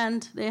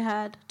land they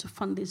had to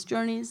fund these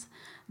journeys.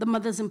 The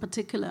mothers in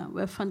particular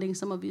were funding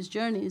some of these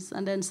journeys,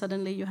 and then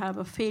suddenly you have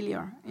a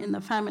failure in the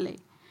family.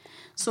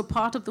 So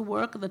part of the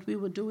work that we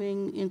were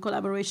doing in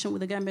collaboration with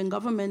the Gambian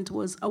government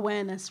was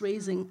awareness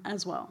raising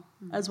as well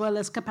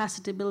as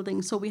capacity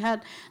building. So we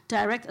had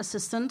direct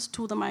assistance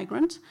to the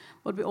migrant,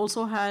 but we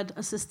also had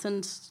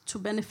assistance to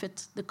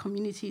benefit the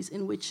communities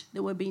in which they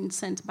were being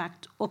sent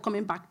back or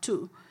coming back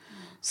to.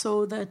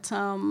 So that,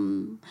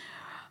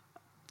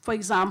 for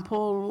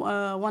example,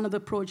 one of the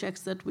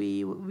projects that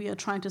we are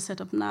trying to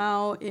set up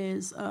now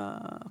is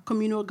a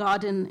communal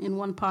garden in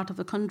one part of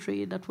the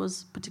country that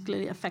was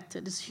particularly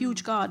affected. It's a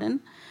huge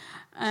garden,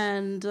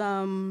 and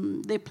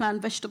they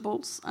plant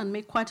vegetables and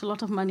make quite a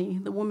lot of money,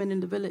 the women in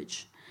the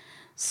village.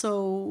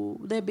 So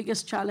their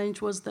biggest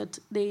challenge was that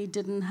they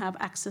didn't have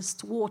access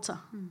to water.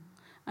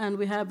 And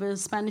we have a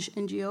Spanish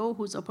NGO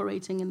who's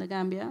operating in the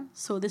Gambia.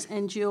 So this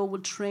NGO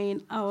will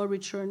train our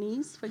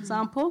returnees, for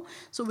example.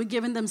 So we're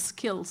giving them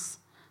skills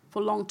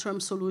for long-term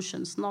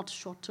solutions, not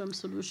short-term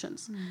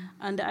solutions.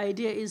 And the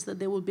idea is that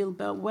they will build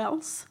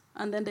wells,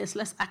 and then there's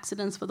less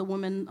accidents for the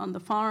women on the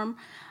farm,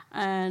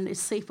 and it's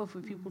safer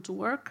for people to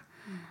work.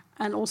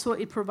 And also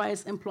it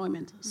provides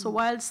employment. So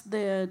whilst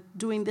they're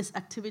doing this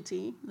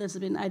activity that's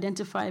been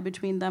identified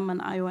between them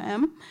and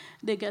IOM,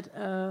 they get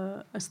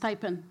a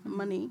stipend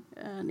money,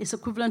 and it's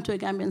equivalent to a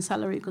Gambian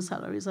salary because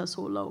salaries are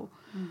so low.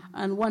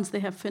 And once they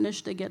have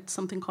finished, they get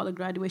something called a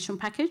graduation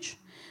package.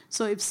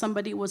 So if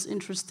somebody was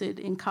interested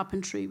in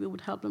carpentry, we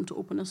would help them to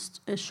open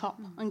a shop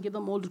and give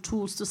them all the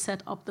tools to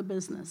set up the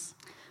business.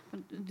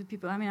 But do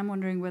people, I'm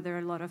wondering whether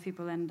a lot of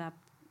people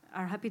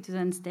are happy to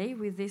then stay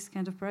with these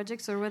kind of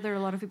projects, or whether a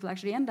lot of people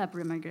actually end up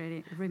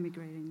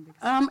remigrating.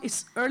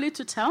 It's early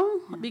to tell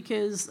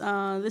because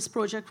this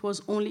project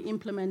was only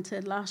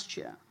implemented last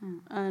year.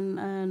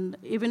 And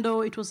even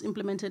though it was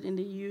implemented in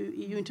the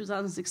EU in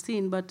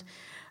 2016, but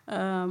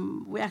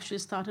we actually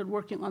started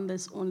working on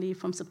this only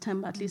from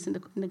September, at least in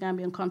the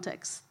Gambian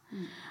context.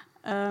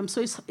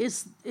 So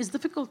it's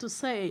difficult to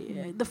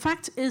say. The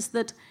fact is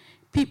that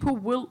people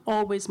will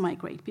always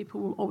migrate.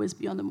 People will always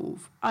be on the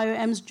move.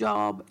 IOM's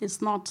job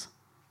is not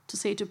to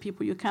say to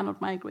people, you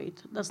cannot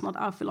migrate. That's not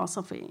our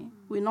philosophy.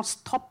 We're not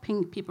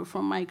stopping people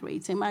from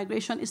migrating.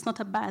 Migration is not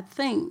a bad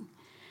thing,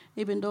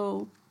 even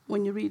though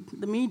when you read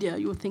the media,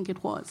 you would think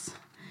it was.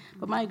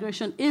 But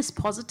migration is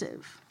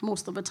positive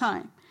most of the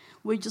time.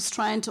 We're just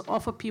trying to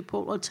offer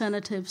people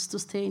alternatives to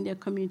stay in their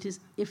communities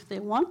if they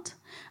want,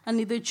 and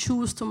if they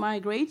choose to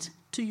migrate,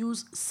 to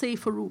use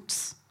safer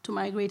routes to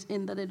migrate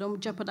in, that they don't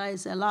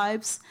jeopardize their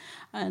lives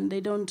and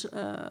they don't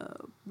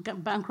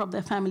bankrupt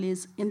their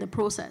families in the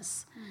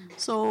process.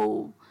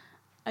 So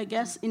I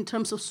guess in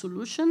terms of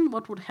solution,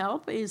 what would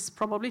help is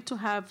probably to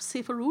have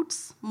safer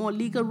routes, more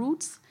legal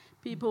routes.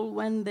 People,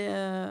 when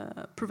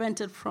they're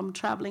prevented from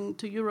traveling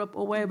to Europe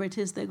or wherever it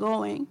is they're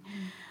going,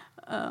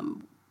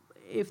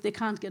 if they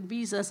can't get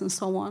visas and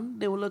so on,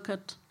 they will look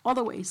at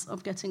other ways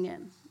of getting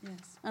in.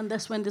 Yes. And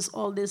that's when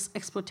all this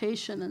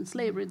exploitation and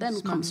slavery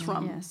then comes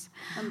from,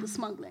 and the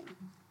smuggling.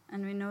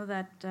 And we know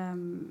that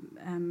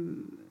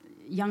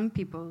young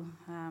people,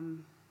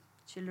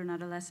 children,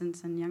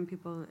 adolescents, and young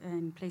people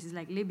in places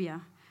like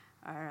Libya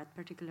are at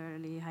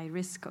particularly high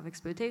risk of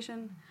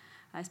exploitation,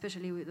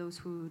 especially with those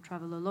who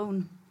travel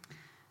alone.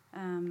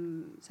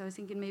 So I was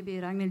thinking maybe,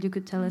 Ragnhild, you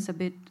could tell us a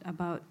bit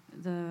about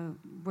the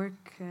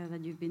work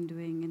that you've been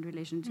doing in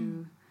relation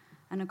to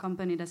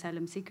unaccompanied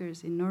asylum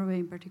seekers in Norway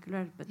in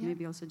particular, but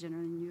maybe also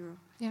generally in Europe.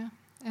 Yeah.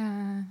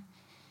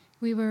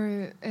 We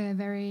were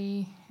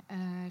very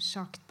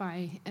shocked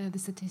by the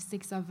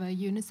statistics of a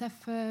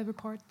UNICEF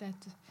report that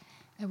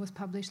was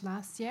published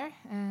last year,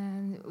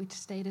 which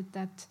stated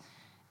that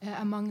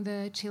among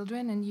the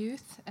children and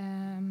youth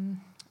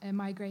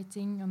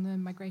migrating on the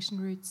migration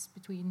routes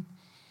between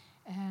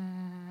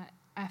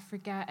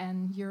Africa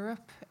and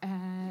Europe,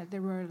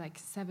 there were like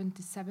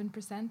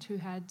 77% who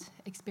had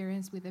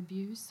experience with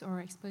abuse or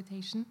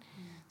exploitation.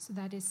 So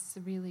that is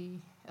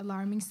really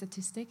alarming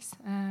statistics.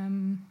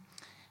 And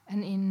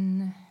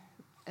in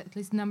at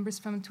least numbers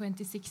from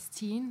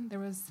 2016, there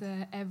was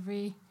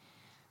every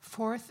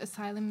fourth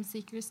asylum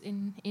seekers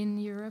in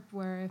Europe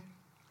were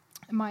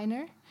a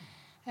minor.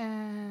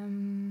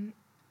 And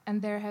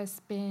there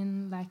has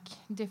been like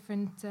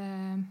different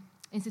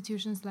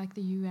institutions like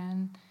the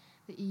UN,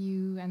 the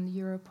EU and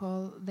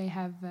Europol. They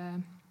have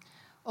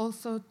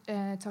Also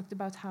talked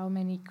about how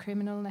many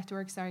criminal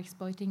networks are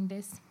exploiting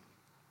this,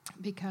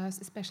 because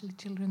especially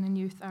children and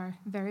youth are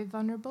very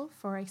vulnerable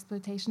for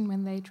exploitation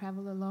when they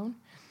travel alone.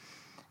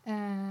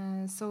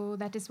 So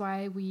that is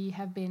why we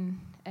have been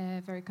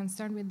very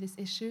concerned with this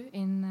issue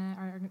in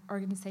our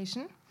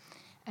organization.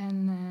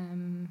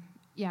 And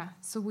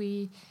so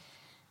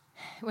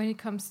when it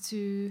comes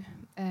to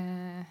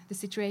the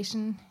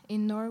situation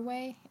in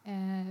Norway,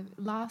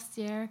 last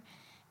year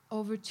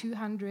over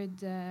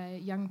 200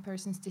 young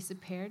persons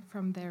disappeared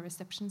from their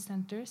reception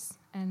centers,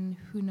 and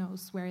who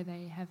knows where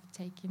they have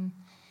taken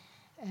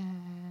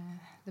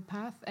the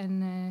path.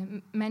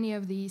 And many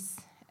of these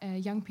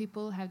young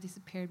people have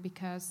disappeared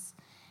because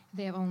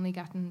they have only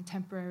gotten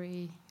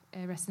temporary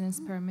residence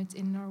permits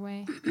in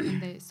Norway,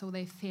 and so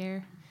they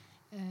fear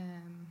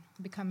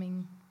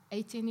becoming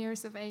 18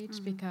 years of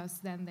age, because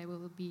then they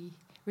will be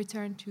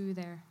returned to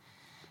their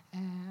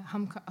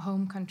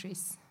home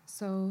countries.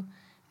 So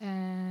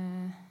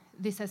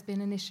this has been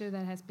an issue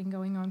that has been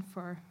going on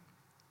for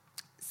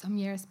some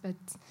years, but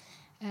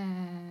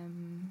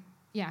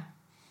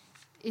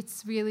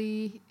it's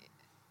really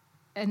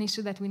an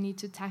issue that we need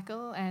to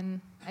tackle.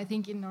 And I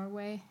think in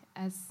Norway,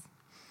 as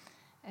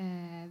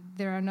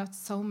there are not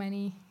so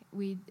many,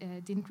 we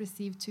didn't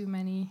receive too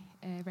many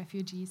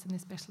refugees, and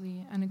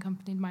especially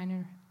unaccompanied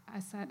minor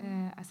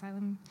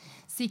asylum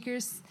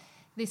seekers.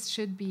 This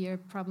should be a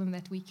problem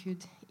that we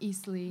could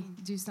easily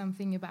do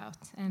something about,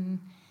 and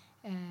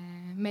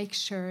make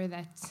sure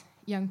that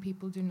young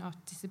people do not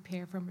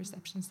disappear from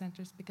reception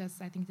centers, because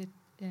I think that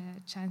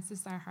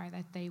chances are high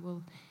that they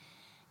will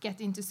get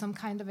into some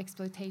kind of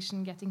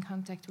exploitation, get in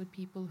contact with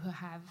people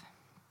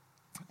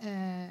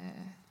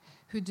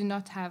who do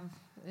not have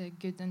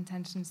good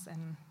intentions.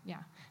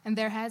 And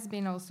there has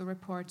been also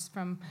reports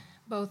from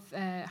both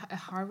a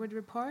Harvard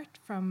report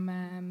from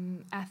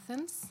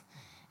Athens,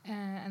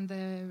 and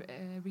the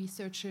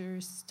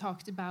researchers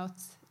talked about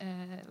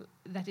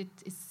that it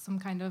is some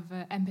kind of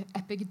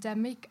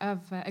epidemic of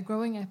a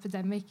growing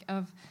epidemic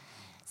of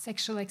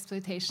sexual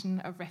exploitation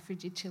of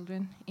refugee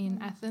children in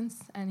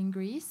Athens and in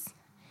Greece.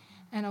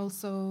 And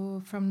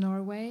also from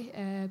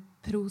Norway,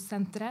 Pro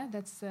Senteret,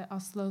 that's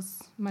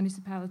Oslo's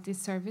municipality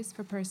service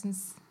for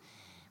persons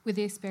with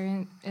the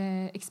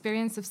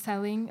experience of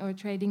selling or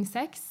trading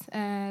sex.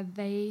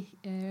 They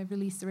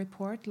released a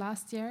report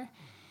last year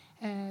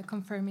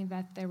confirming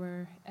that there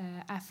were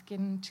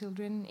Afghan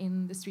children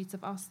in the streets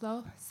of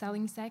Oslo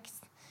selling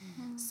sex.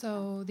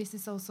 So this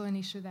is also an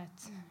issue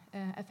that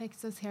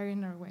affects us here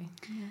in Norway.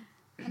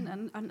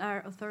 And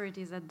are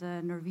authorities at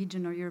the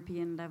Norwegian or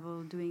European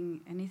level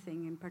doing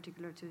anything in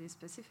particular to this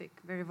specific,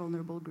 very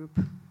vulnerable group?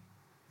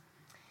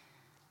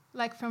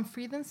 Like from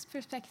Freedom's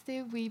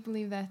perspective, we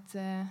believe that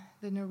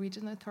the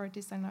Norwegian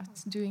authorities are not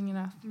doing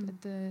enough.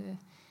 But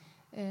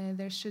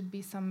there should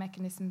be some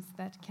mechanisms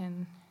that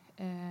can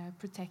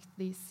protect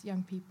these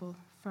young people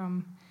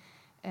from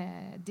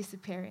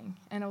disappearing.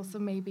 And also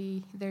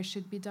maybe there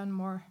should be done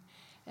more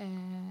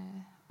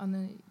on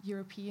a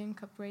European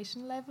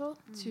cooperation level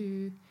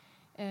to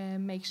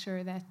make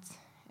sure that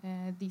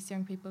these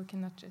young people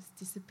cannot just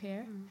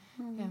disappear.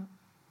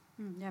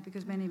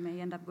 Because many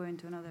may end up going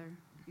to another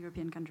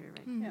European country,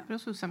 right? But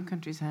also some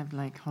countries have,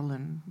 like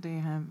Holland, they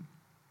have,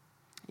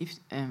 if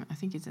I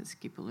think it's at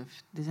Schiphol,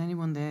 if there's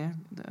anyone there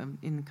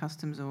in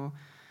customs or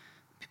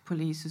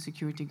police or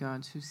security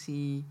guards who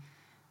see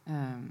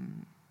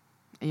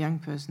a young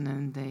person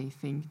and they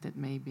think that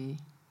maybe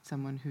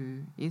someone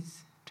who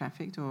is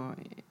trafficked, or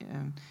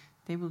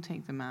they will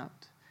take them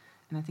out.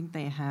 And I think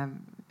they have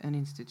an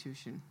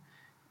institution,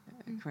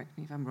 correct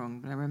me if I'm wrong,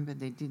 but I remember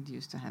they did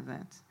used to have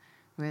that,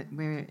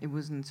 where it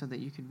wasn't so that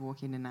you could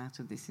walk in and out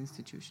of this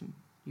institution.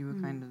 You were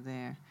kind of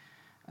there,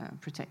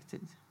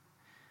 protected.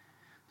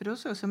 But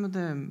also some of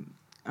the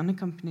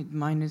unaccompanied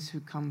minors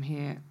who come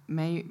here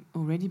may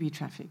already be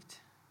trafficked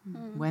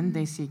when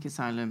they seek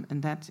asylum,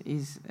 and that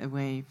is a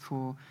way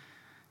for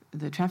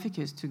the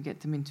traffickers to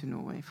get them into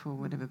Norway for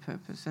whatever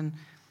purpose. And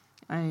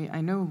I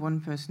know one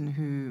person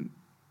who,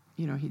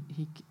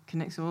 he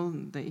connects all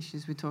the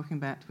issues we're talking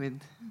about with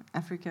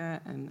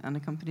Africa and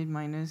unaccompanied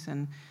minors,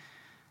 and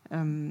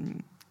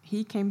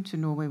he came to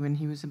Norway when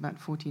he was about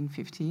 14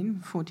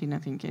 I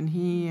think, and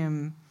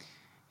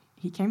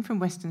he came from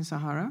Western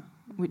Sahara,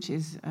 which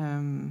is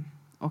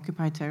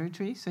occupied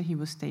territory, so he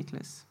was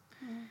stateless.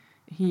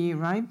 He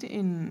arrived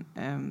in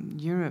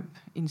Europe,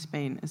 in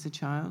Spain, as a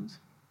child,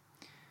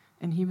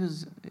 and he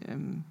was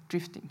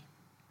drifting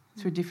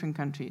through different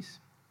countries.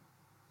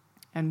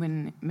 And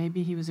when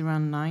maybe he was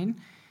around 9,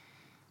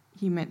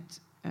 he met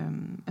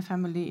a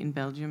family in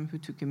Belgium who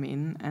took him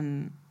in,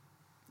 and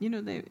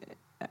they,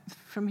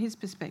 from his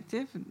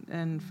perspective,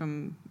 and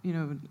from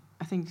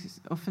I think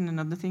often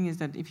another thing is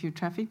that if you're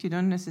trafficked, you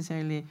don't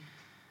necessarily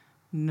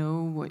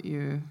know what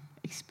you're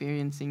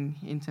experiencing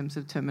in terms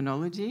of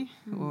terminology,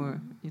 or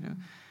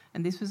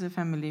and this was a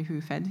family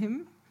who fed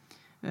him,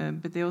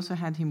 but they also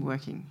had him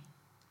working,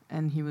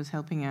 and he was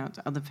helping out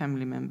other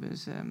family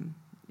members,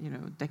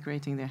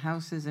 decorating their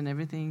houses and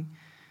everything.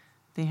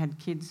 They had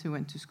kids who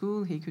went to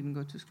school. He couldn't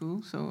go to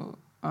school, so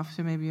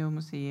after maybe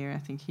almost a year, I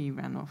think he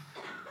ran off.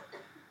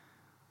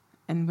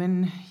 And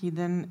when he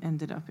then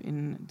ended up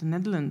in the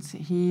Netherlands,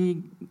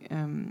 he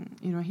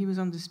was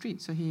on the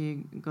street, so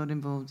he got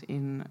involved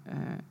in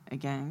a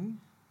gang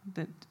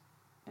that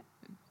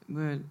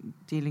were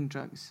dealing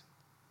drugs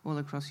all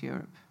across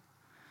Europe.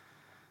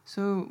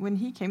 So when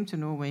he came to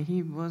Norway,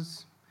 he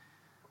was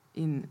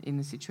in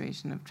a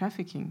situation of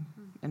trafficking.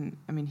 And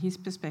I mean, his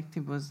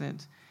perspective was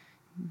that,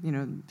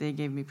 they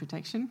gave me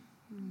protection,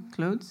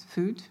 clothes,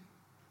 food.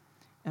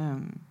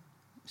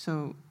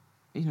 So,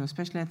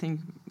 especially I think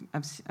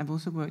I've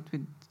also worked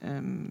with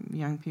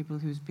young people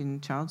who's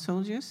been child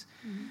soldiers.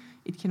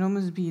 It can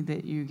almost be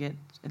that you get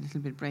a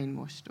little bit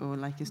brainwashed, or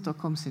like a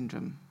Stockholm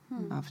syndrome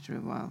after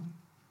a while.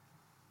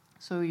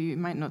 So you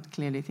might not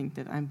clearly think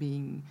that I'm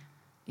being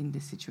in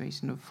this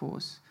situation of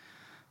force.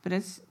 But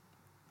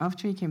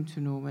after he came to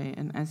Norway,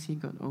 and as he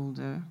got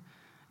older,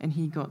 and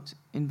he got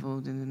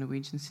involved in the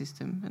Norwegian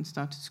system and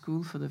started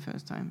school for the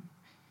first time,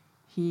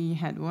 he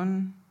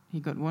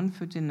got one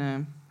foot in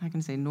a, I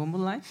can say, normal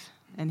life,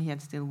 and he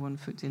had still one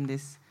foot in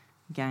this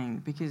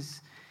gang, because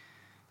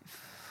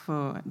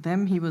for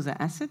them he was an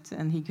asset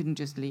and he couldn't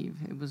just leave.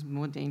 It was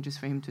more dangerous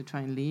for him to try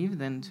and leave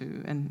than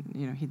to,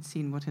 and he'd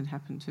seen what had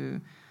happened to.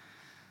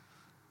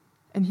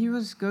 And he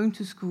was going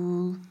to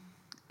school.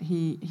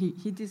 He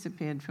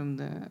disappeared from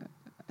the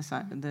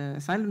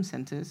asylum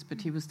centers,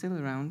 but he was still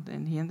around,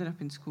 and he ended up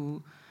in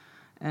school,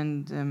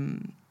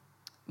 and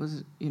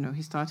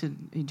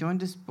he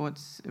joined a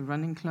sports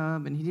running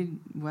club, and he did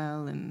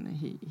well, and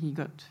he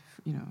got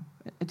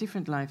a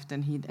different life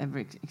than he'd ever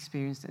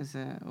experienced as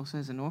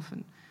an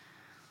orphan.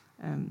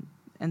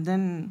 And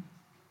then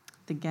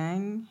the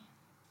gang,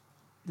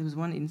 there was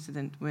one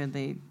incident where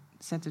they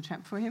set a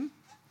trap for him,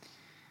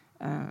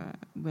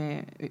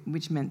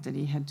 which meant that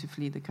he had to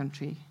flee the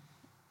country,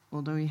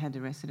 although he had a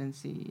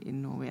residency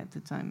in Norway at the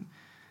time.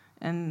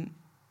 And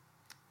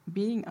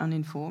being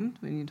uninformed,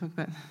 when you talk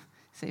about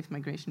safe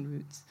migration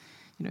routes,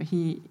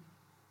 he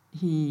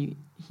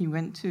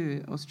went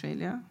to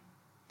Australia,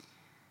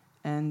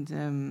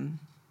 and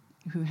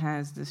who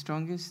has the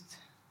strongest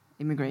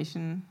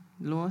immigration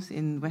laws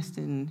in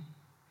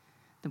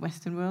the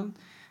Western world,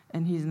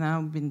 and he's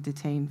now been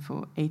detained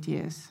for 8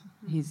 years.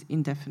 He's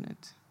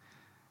indefinite.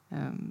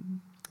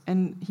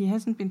 And he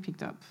hasn't been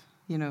picked up,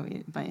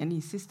 by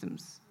any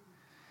systems.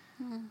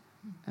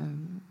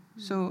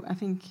 So I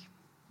think,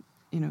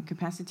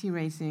 capacity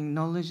raising,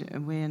 knowledge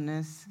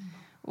awareness,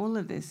 all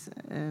of this,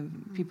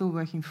 people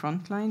working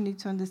frontline need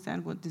to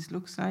understand what this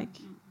looks like.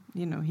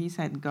 He's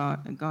had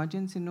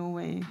guardians in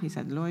Norway, he's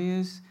had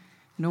lawyers.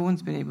 No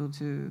one's been able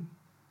to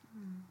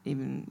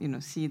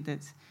even, see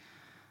that.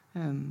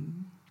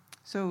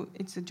 So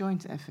it's a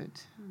joint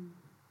effort.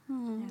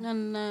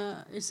 And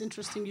it's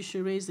interesting you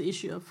should raise the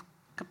issue of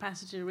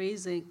capacity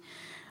raising.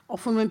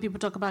 Often when people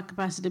talk about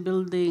capacity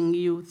building,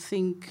 you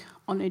think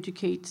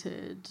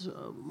uneducated,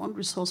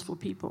 unresourceful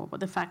people. But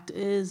the fact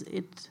is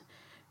it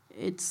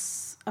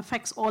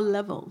affects all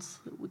levels,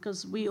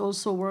 because we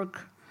also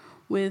work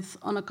with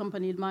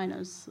unaccompanied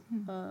minors,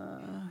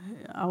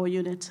 our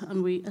unit,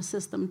 and we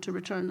assist them to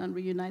return and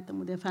reunite them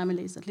with their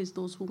families, at least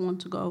those who want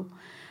to go.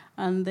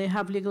 And they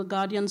have legal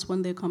guardians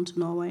when they come to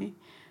Norway.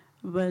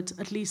 But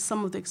at least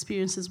some of the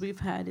experiences we've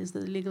had is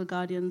that the legal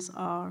guardians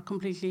are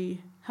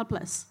completely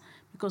helpless,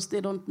 because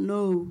they don't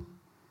know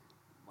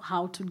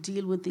how to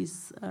deal with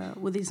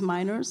these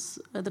minors.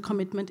 The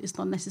commitment is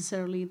not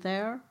necessarily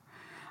there.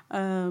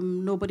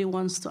 Nobody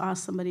wants to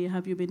ask somebody,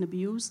 have you been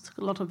abused?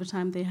 A lot of the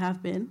time they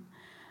have been.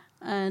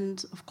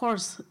 And of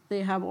course,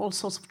 they have all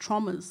sorts of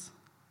traumas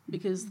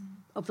because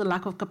of the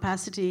lack of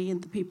capacity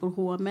in the people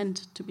who are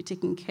meant to be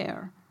taking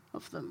care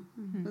of them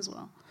as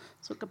well.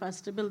 So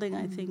capacity building,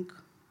 I think,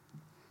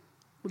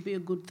 would be a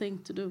good thing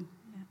to do.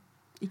 Yeah.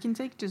 It can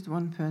take just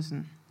one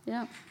person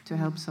to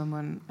help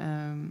someone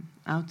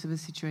out of a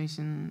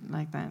situation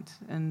like that.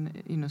 And,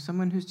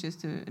 someone who's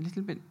just a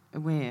little bit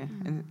aware.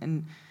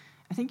 And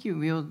I think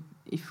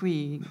if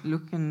we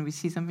look and we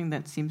see something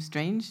that seems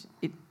strange,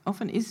 it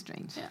often is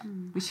strange. Yeah.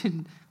 We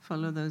should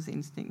follow those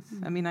instincts.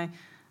 I mean,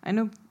 I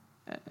know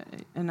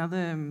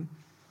another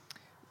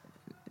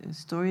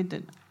story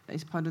that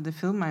is part of the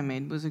film I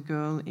made was a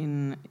girl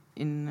in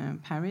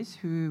Paris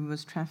who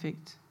was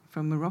trafficked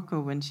from Morocco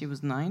when she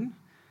was 9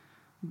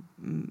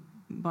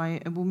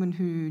 by a woman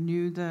who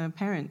knew the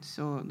parents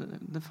or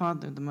the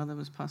father. The mother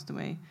was passed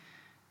away.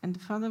 And the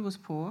father was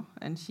poor,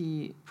 and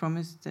she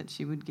promised that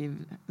she would give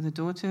the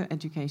daughter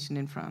education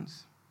in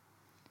France.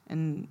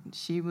 And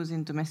she was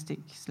in domestic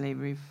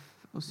slavery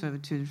or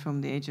servitude from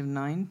the age of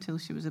 9 till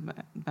she was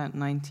about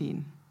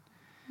 19.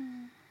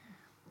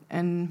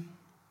 And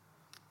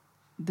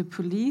the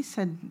police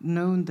had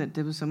known that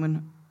there was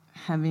someone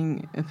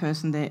having a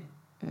person there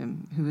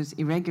who was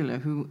irregular,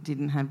 who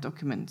didn't have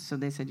documents. So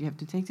they said, you have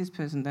to take this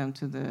person down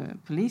to the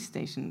police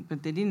station.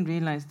 But they didn't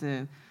realize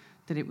that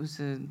it was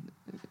a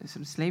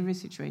sort of slavery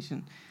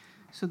situation.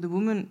 So the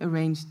woman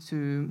arranged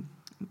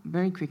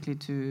very quickly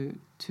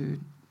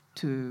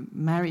to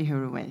marry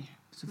her away.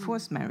 It's a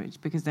forced marriage,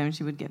 because then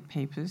she would get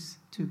papers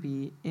to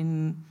be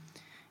in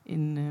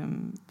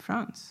in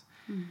France.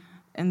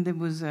 And there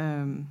was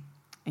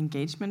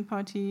engagement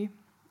party,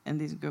 and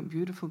this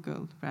beautiful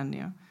girl,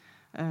 Rania,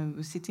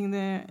 was sitting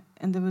there,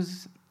 and there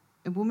was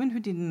a woman who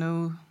didn't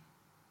know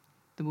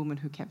the woman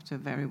who kept her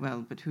very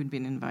well, but who'd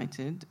been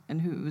invited,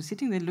 and who was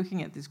sitting there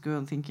looking at this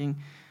girl thinking,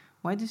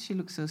 why does she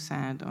look so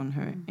sad on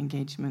her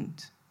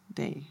engagement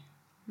day?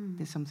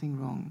 There's something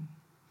wrong.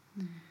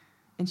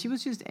 And she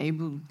was just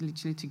able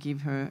literally to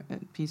give her a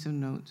piece of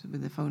note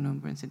with a phone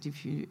number and said,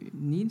 if you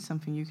need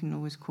something, you can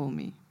always call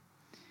me.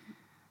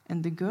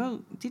 And the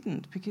girl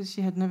didn't, because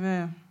she had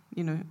never,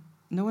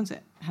 no one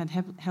had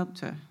helped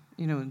her.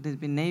 There'd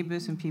been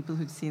neighbors and people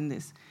who'd seen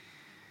this.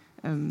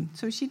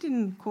 So she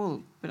didn't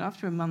call, but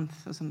after a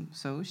month or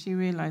so, she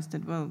realized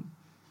that, well,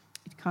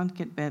 it can't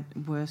get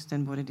worse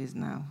than what it is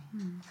now.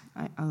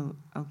 I'll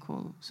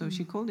call. So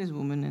she called this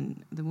woman,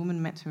 and the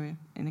woman met her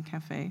in a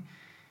cafe.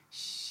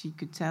 She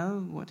could tell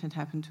what had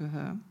happened to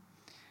her.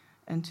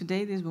 And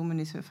today this woman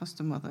is her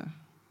foster mother.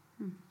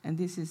 And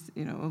this is,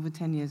 over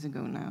 10 years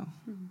ago now.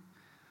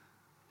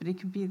 But it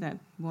could be that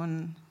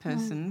one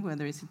person,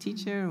 whether it's a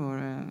teacher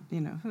or,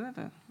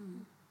 whoever.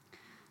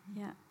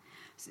 Yeah.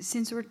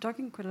 Since we're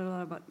talking quite a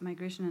lot about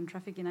migration and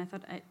trafficking, I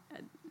thought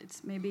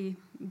it's maybe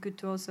good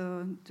to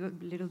also do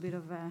a little bit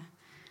of a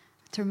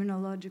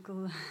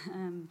terminological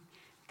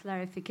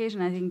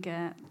clarification. I think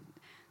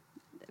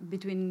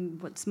between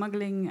what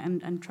smuggling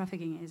and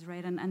trafficking is,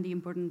 right, and the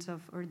importance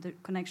of, or the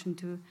connection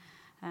to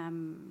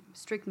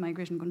strict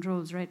migration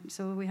controls, right?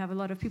 So we have a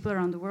lot of people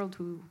around the world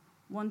who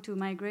want to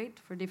migrate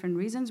for different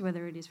reasons,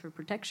 whether it is for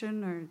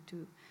protection or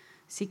to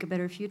seek a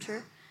better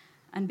future.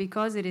 And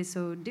because it is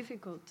so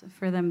difficult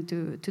for them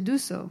to do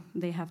so,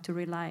 they have to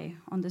rely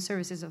on the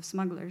services of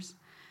smugglers.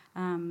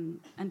 And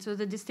so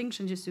the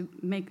distinction, just to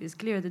make this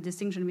clear, the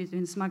distinction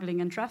between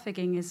smuggling and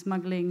trafficking is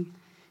smuggling,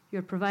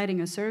 you're providing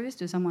a service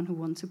to someone who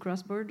wants to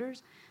cross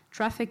borders.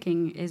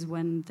 Trafficking is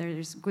when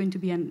there's going to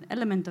be an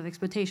element of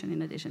exploitation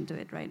in addition to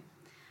it, right?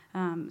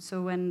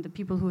 So when the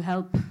people who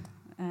help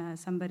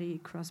somebody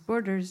cross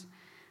borders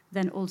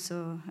then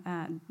also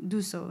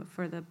do so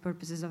for the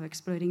purposes of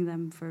exploiting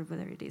them for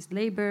whether it is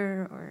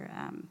labor or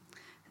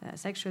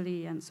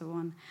sexually and so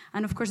on.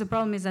 And of course the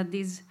problem is that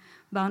these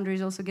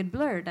boundaries also get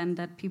blurred, and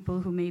that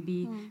people who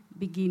maybe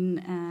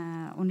begin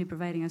only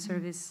providing a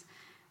service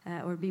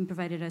or being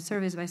provided a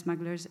service by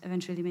smugglers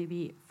eventually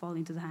maybe fall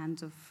into the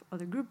hands of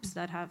other groups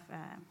that have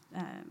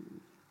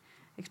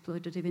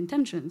exploitative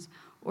intentions,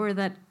 or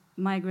that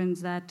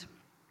migrants that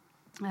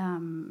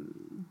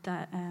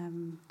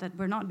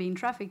were not being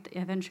trafficked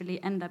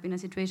eventually end up in a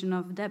situation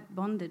of debt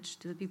bondage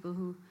to the people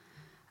who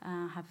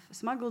have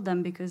smuggled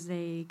them because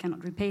they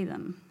cannot repay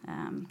them,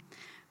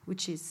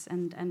 which is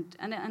and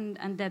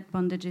debt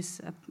bondage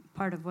is a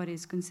part of what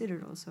is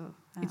considered also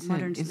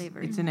modern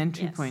slavery. It's an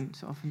entry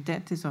point. Often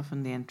debt is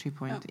often the entry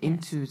point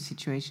into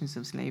situations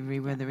of slavery,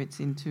 whether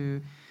it's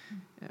into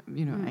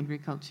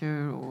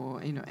agriculture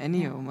or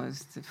any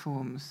almost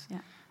forms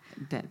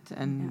debt.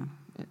 And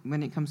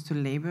when it comes to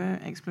labor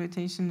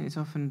exploitation, it's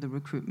often the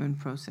recruitment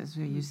process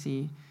where you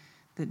see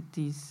that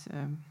these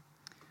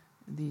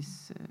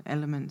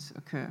elements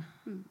occur.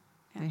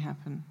 They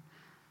happen.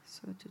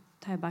 So to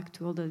tie back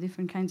to all the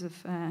different kinds of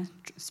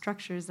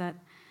structures that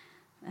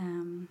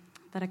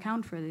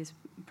account for this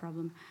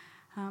problem.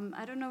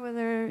 I don't know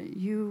whether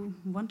you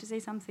want to say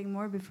something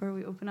more before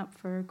we open up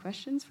for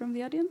questions from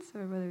the audience,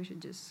 or whether we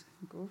should just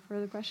go for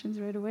the questions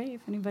right away,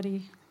 if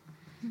anybody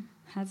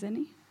has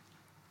any.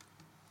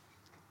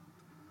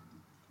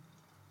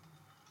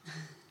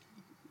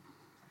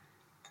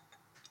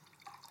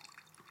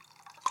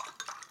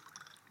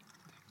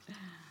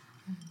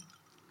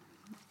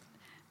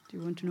 Do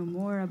you want to know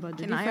more about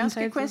the different types?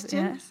 Can I ask a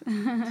question? Yes.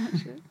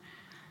 Sure.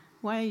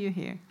 Why are you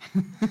here?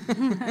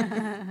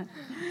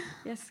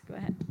 Yes, go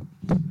ahead.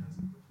 Thank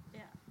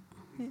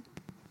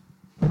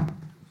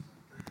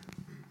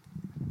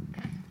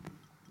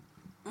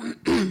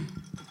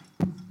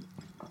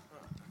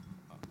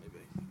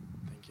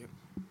you.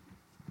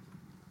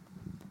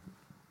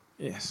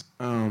 Yes,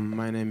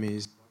 my name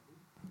is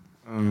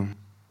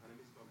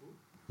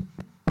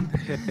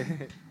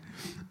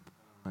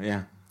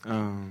yeah.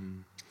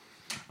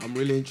 I'm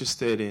really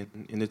interested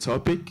in the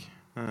topic,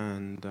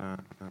 and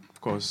of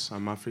course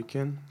I'm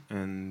African,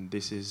 and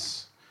this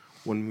is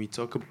when we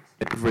talk about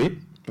slavery.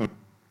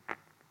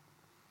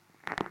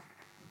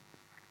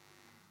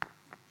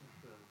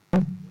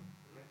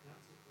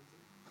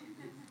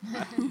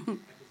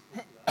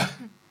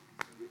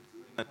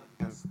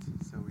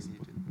 So we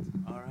need it.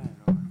 All right.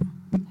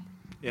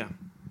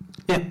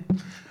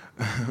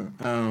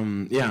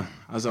 Yeah.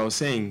 As I was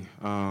saying,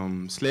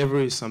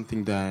 slavery is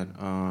something that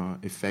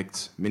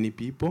affects many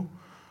people,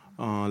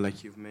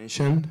 like you've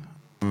mentioned,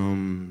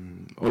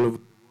 all of.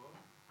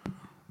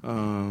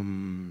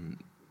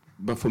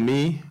 But for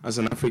me, as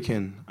an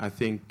African, I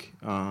think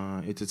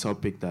it's a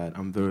topic that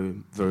I'm very,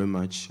 very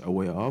much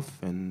aware of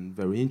and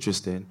very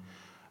interested.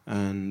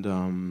 And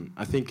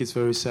I think it's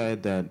very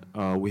sad that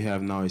we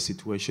have now a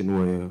situation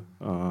where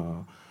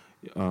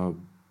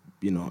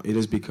it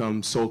has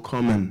become so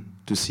common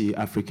to see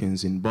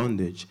Africans in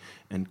bondage,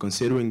 and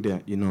considering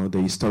that,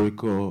 the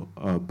historical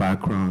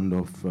background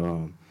of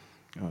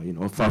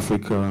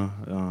Africa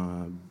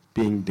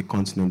being the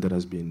continent that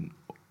has been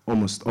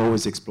almost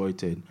always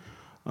exploited,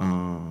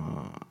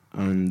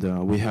 and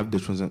we have the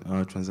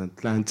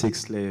transatlantic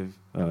slave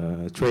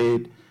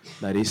trade,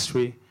 that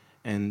history.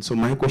 And so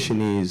my question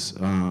is,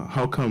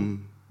 how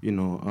come,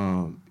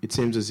 it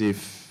seems as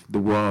if the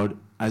world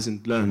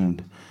hasn't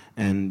learned,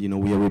 and,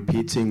 we are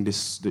repeating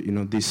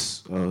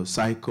this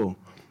cycle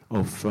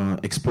of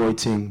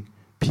exploiting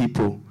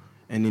people,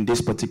 and in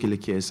this particular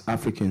case,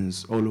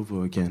 Africans all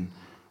over again.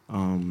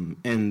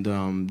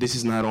 This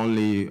is not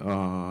only,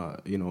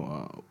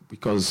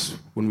 because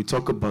when we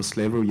talk about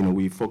slavery,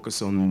 we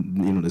focus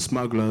on, the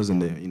smugglers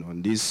and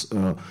and these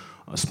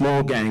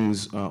small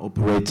gangs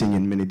operating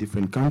in many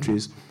different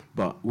countries.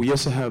 But we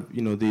also have,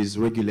 these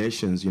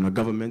regulations,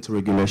 governmental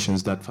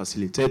regulations that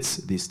facilitates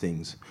these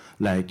things,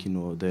 like,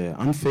 the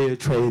unfair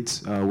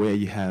trades, where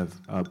you have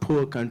a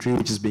poor country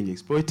which is being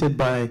exploited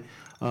by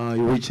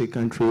richer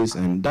countries,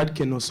 and that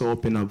can also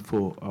open up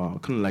for,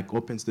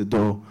 opens the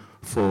door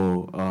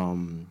for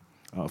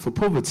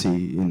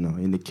poverty,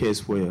 in the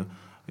case where,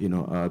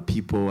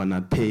 people are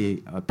not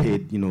paid,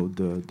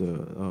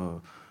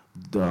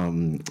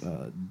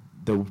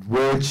 the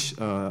wage,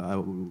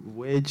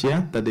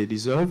 that they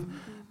deserve.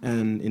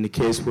 And in the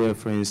case where,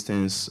 for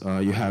instance,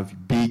 you have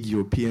big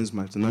European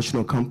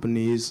multinational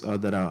companies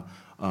that are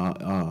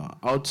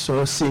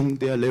outsourcing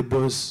their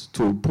labors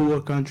to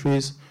poor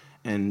countries,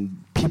 and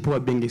people are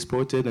being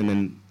exploited, and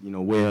then,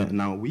 where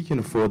now we can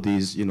afford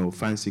these,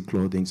 fancy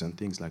clothing and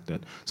things like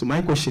that. So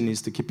my question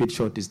is, to keep it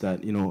short, is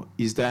that,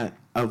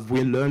 have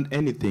we learned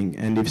anything?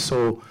 And if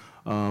so,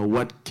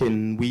 what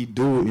can we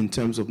do in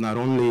terms of not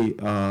only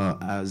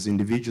as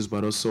individuals,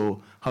 but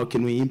also how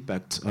can we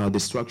impact the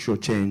structural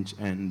change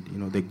and,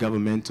 the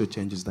governmental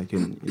changes that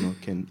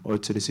can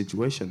alter the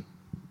situation?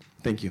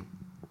 Thank you.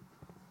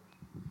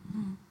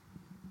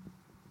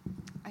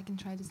 I can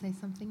try to say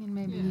something, and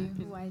maybe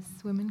you wise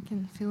women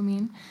can fill me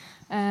in.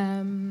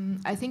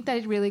 I think that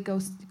it really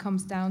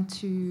comes down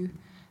to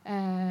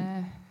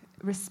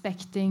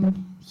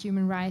respecting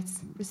human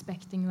rights,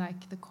 respecting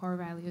the core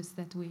values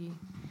that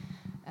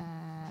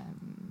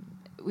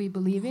we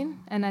believe in,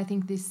 and I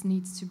think this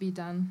needs to be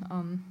done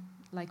on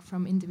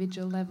from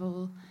individual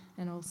level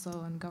and also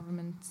on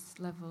government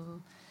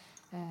level.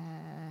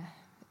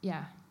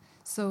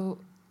 So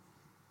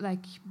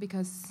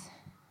because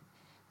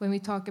when we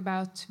talk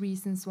about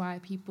reasons why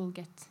people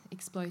get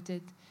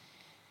exploited,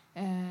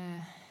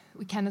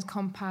 we cannot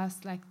come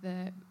past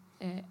the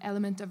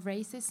element of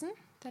racism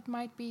that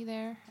might be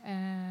there.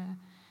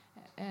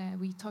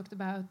 We talked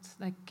about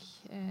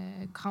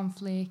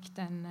conflict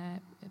and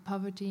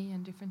poverty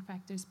and different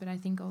factors, but I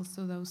think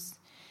also those,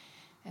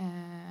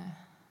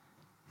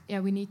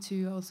 we need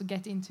to also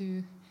get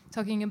into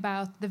talking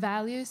about the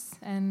values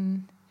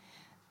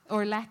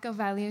or lack of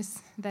values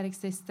that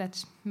exist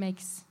that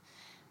makes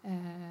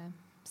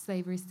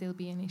slavery still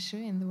be an issue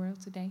in the world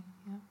today.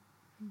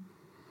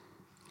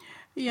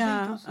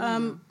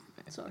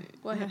 Sorry,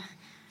 go ahead.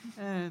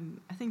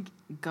 I think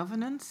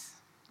governance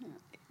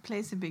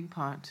plays a big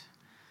part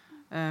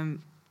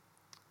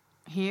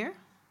here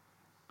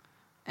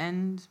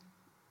and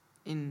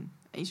in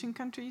Asian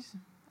countries,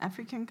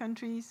 African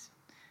countries,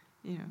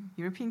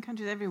 European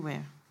countries,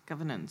 everywhere.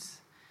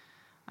 Governance.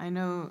 I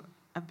know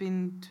I've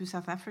been to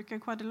South Africa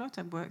quite a lot.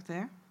 I've worked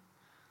there,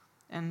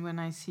 and when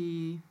I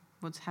see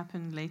what's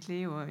happened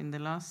lately or in the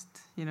last,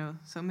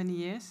 so many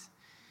years,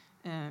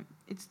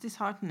 it's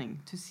disheartening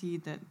to see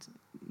that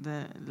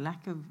the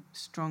lack of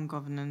strong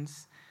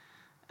governance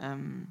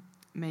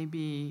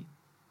maybe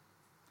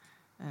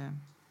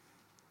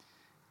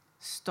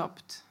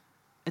stopped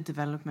a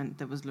development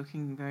that was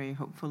looking very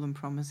hopeful and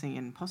promising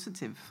and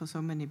positive for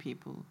so many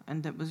people,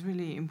 and that was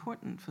really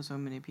important for so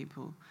many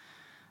people.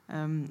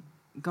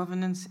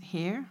 Governance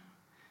here,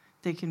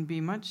 there can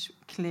be much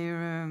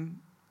clearer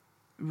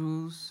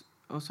rules,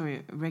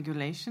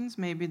 regulations,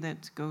 maybe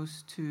that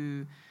goes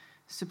to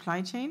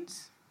supply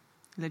chains,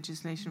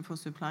 legislation for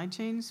supply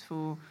chains,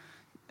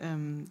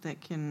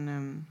 that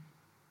can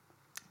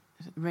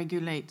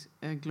regulate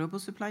global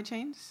supply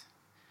chains,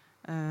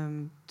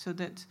 so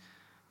that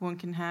one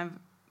can have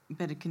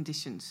better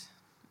conditions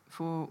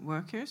for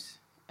workers,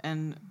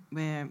 and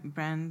where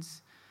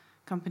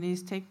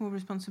companies take more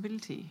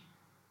responsibility.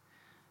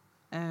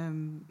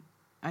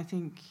 I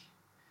think,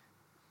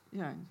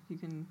 you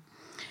can.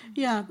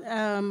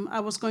 I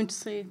was going to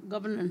say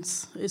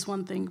governance is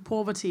one thing,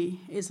 poverty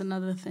is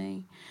another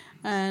thing.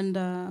 And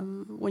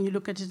when you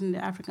look at it in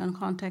the African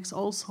context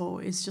also,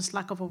 it's just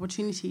lack of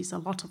opportunities a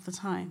lot of the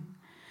time.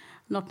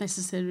 Not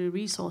necessarily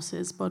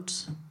resources,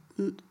 but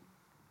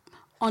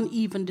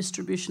uneven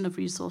distribution of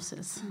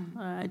resources.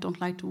 I don't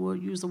like to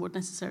use the word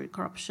necessary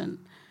corruption.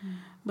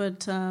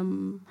 But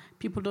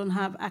people don't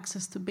have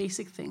access to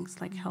basic things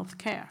like health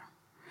care.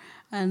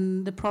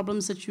 And the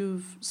problems that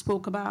you've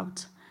spoke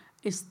about,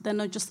 they're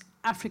not just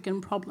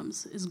African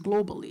problems, it's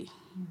globally.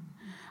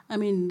 I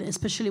mean,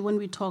 especially when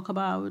we talk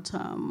about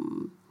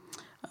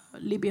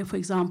Libya, for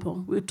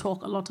example, we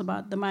talk a lot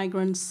about the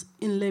migrants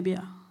in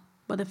Libya.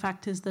 But the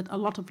fact is that a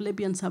lot of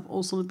Libyans have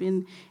also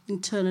been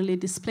internally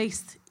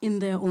displaced in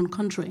their own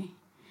country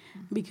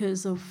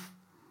because of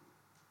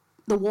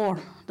the war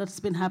that's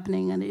been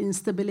happening and the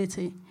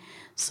instability.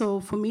 So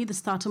for me, the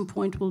starting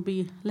point will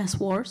be less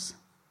wars.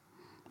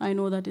 I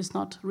know that is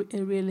not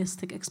a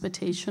realistic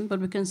expectation,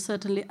 but we can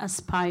certainly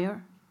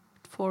aspire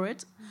for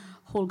it,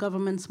 hold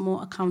governments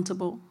more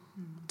accountable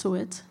to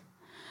it.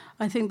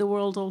 I think the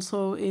world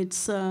also,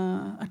 it's,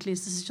 at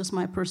least this is just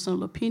my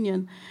personal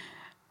opinion,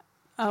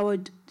 our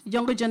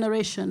younger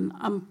generation,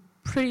 I'm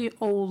pretty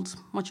old,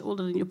 much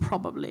older than you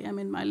probably. I'm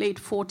in my late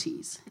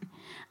 40s.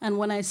 And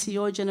when I see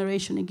your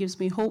generation, it gives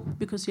me hope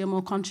because you're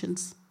more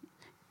conscious.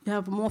 You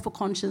have more of a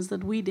conscience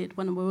than we did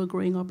when we were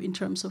growing up in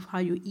terms of how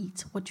you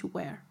eat, what you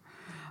wear.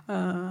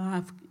 I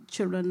have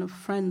children of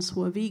friends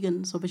who are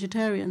vegans or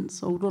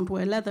vegetarians or don't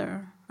wear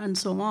leather and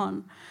so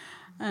on.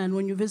 And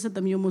when you visit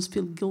them, you almost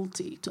feel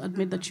guilty to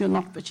admit that you're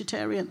not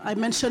vegetarian. I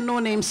mentioned no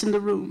names in the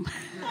room.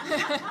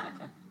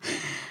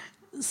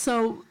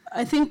 So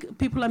I think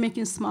people are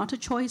making smarter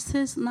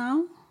choices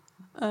now.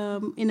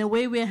 In a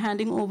way, we're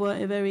handing over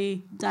a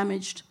very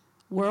damaged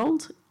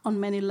world on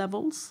many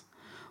levels.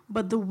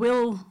 But the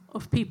will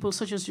of people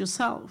such as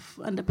yourself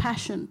and the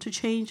passion to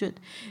change it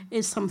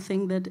is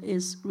something that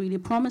is really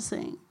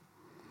promising.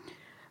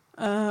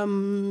 Yeah,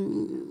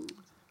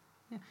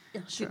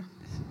 sure.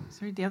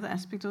 Sorry, the other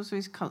aspect also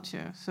is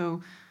culture.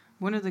 So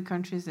one of the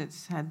countries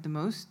that's had the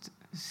most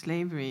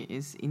slavery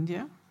is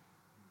India.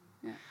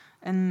 Yeah.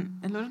 And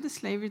a lot of the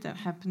slavery that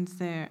happens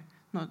there,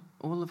 not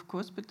all of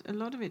course, but a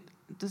lot of it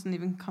doesn't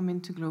even come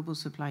into global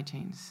supply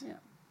chains. Yeah,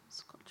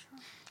 it's cultural.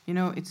 You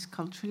know, it's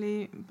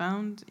culturally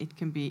bound. It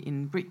can be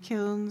in brick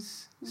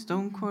kilns,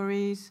 stone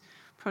quarries,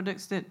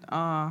 products that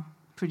are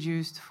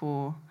produced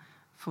for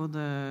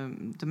the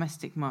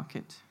domestic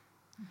market.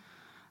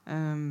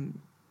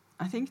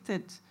 I think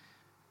that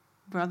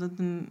rather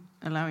than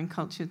allowing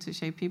culture to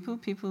shape people,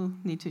 people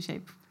need to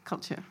shape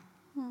culture,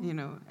 you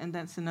know, and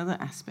that's another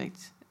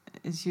aspect.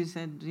 As you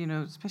said, you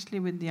know, especially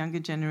with the younger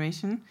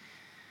generation,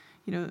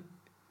 you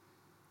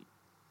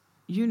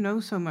know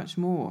so much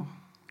more.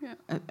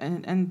 Yeah.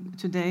 And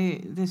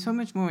today there's so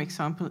much more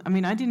example. I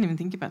mean, I didn't even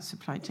think about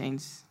supply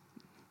chains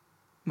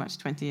much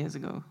 20 years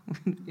ago,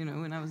 you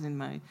know, when I was in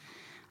my...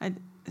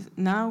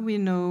 now we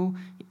know,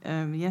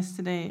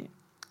 yesterday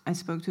I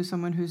spoke to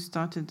someone who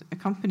started a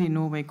company in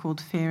Norway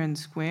called Fair and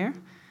Square,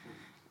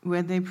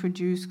 where they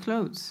produce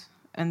clothes.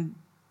 And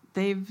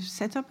they've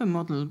set up a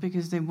model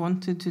because they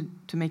wanted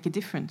to make a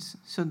difference.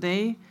 So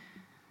a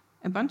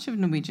bunch of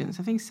Norwegians,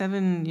 I think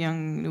 7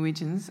 young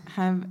Norwegians,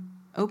 have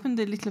opened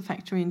a little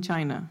factory in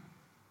China.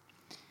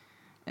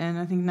 And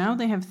I think now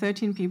they have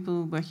 13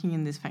 people working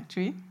in this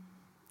factory.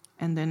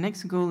 And their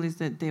next goal is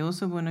that they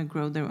also want to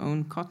grow their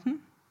own cotton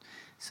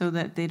so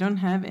that they don't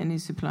have any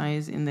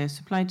suppliers in their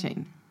supply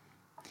chain.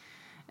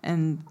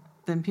 And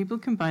then people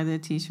can buy their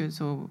T-shirts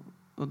or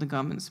the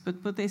garments. But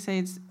what they say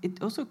is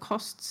it also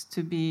costs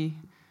to be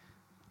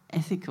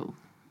ethical,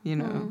 you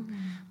know.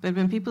 But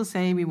when people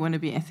say we want to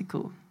be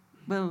ethical,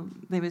 well,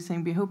 they were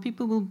saying we hope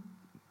people will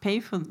pay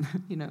for,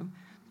 you know,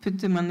 put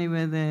the money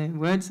where the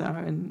words are,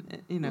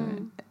 and you know,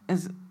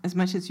 as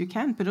much as you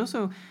can. But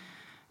also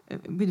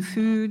with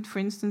food, for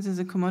instance, as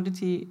a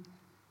commodity,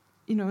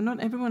 you know, not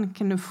everyone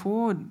can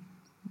afford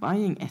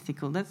buying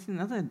ethical. That's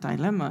another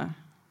dilemma.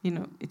 You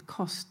know, it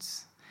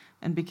costs,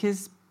 and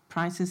because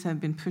prices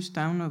have been pushed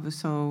down over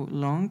so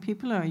long,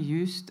 people are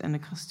used and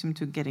accustomed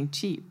to getting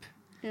cheap.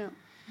 Yeah.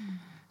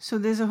 So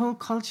there's a whole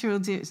cultural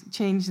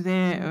change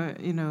there,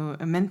 you know,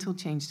 a mental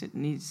change that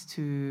needs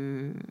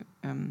to,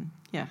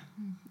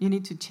 you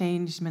need to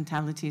change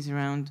mentalities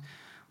around,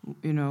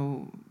 you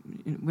know,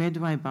 where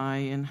do I buy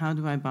and how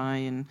do I buy,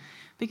 and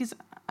because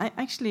I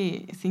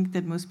actually think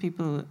that most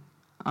people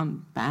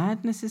aren't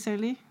bad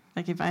necessarily.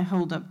 Like if I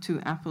hold up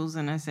 2 apples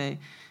and I say,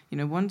 you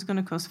know, one's going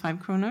to cost 5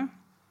 kroner,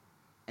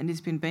 and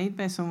it's been made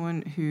by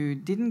someone who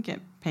didn't get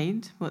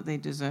paid what they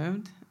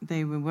deserved.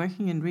 They were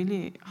working in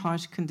really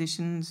harsh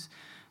conditions,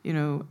 you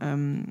know,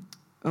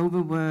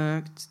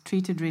 overworked,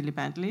 treated really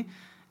badly.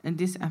 And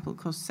this apple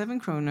costs 7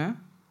 kroner,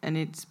 and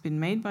it's been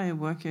made by a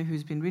worker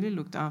who's been really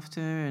looked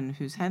after and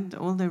who's had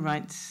all their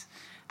rights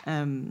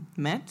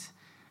met.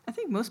 I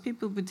think most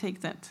people would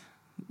take that,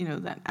 you know,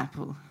 that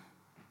apple.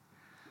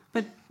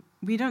 But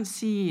we don't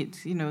see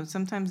it, you know.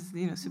 Sometimes,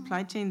 you know,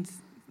 supply chains,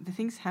 the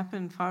things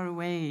happen far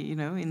away, you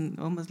know, in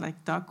almost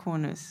like dark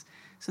corners.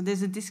 So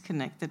there's a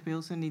disconnect that we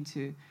also need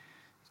to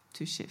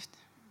shift.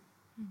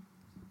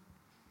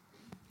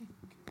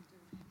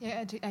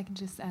 Yeah, I can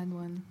just add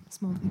one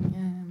small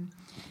thing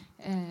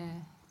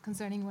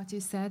concerning what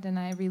you said, and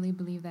I really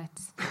believe that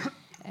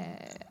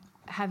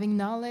having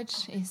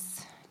knowledge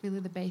is really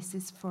the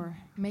basis for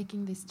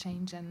making this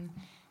change. And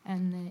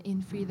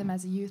in Freedom,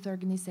 as a youth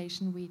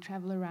organization, we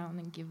travel around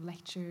and give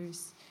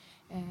lectures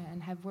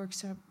and have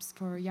workshops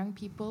for young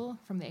people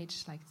from the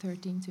age like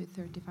 13 to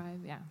 35.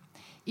 Yeah,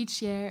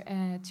 each year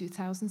to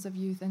thousands of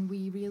youth, and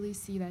we really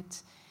see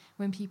that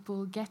when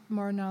people get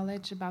more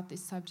knowledge about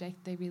this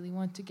subject, they really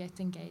want to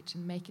get engaged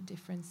and make a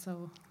difference.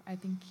 So I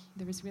think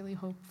there is really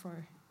hope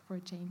for a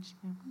change.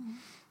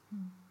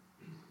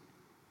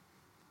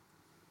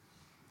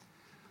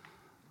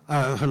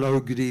 Yeah.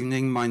 Hello, good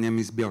evening. My name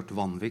is Bjarte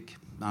Vanvik.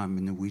 I'm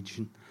a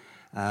Norwegian.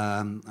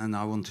 And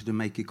I wanted to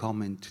make a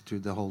comment to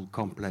the whole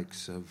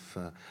complex of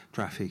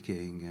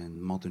trafficking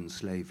and modern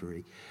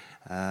slavery.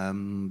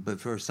 But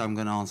first I'm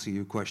going to answer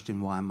your question,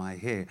 why am I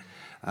here?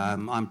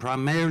 I'm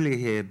primarily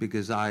here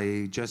because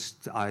I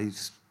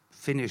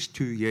finished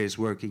 2 years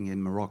working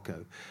in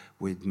Morocco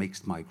with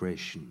mixed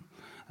migration.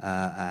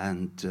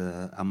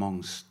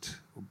 Amongst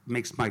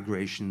mixed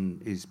migration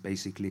is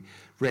basically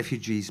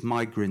refugees,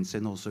 migrants,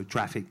 and also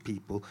trafficked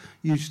people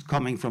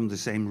coming from the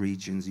same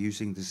regions,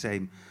 using the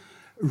same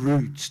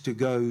routes to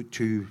go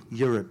to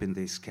Europe in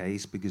this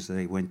case, because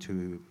they went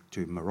to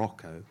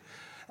Morocco.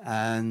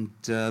 And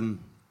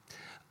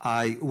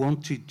I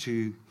wanted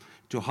to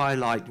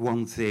highlight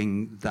one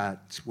thing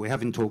that we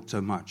haven't talked so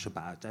much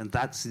about, and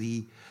that's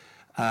the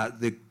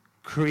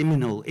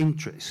criminal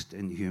interest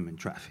in human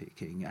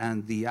trafficking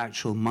and the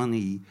actual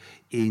money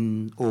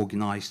in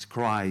organized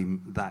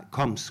crime that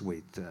comes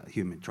with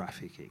human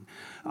trafficking.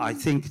 I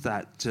think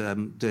that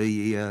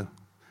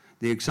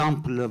the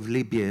example of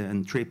Libya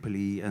and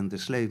Tripoli and the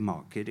slave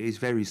market is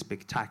very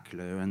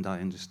spectacular, and I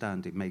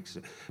understand it makes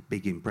a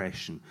big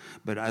impression.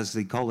 But as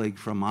the colleague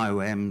from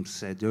IOM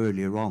said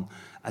earlier on,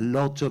 a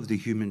lot of the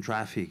human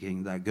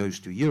trafficking that goes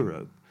to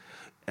Europe,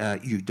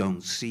 you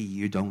don't see,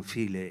 you don't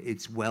feel it.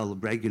 It's well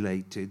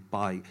regulated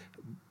by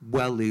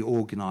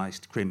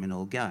well-organized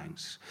criminal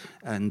gangs.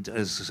 And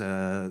as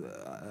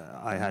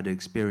I had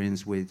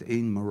experience with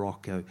in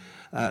Morocco,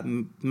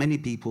 many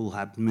people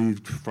have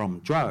moved from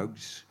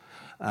drugs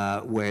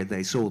where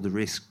they saw the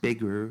risk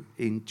bigger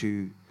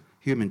into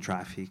human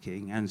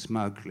trafficking and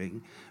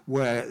smuggling,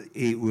 where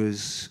it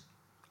was,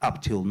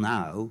 up till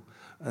now,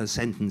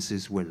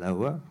 sentences were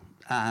lower,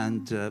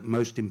 and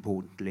most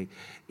importantly,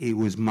 it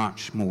was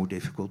much more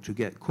difficult to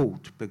get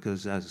caught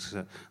because, as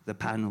the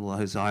panel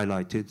has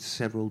highlighted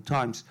several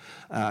times,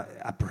 a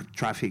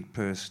trafficked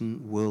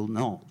person will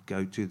not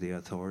go to the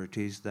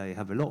authorities. They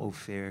have a lot of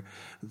fear.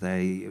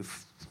 They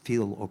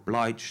feel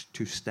obliged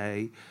to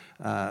stay.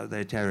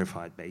 They're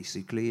terrified,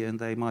 basically, and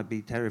they might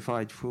be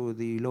terrified for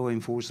the law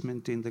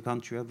enforcement in the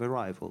country of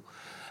arrival.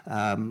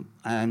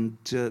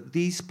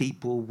 These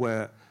people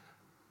were,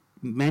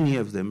 many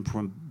of them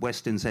from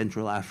West and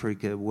Central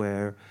Africa,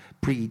 were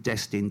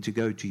predestined to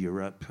go to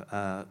Europe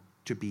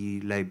to be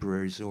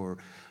laborers, or,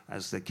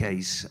 as the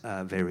case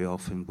very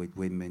often with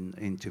women,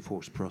 into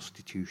forced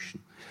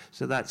prostitution.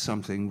 So that's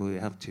something we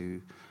have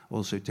to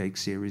also take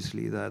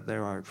seriously, that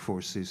there are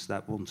forces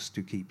that wants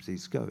to keep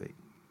this going.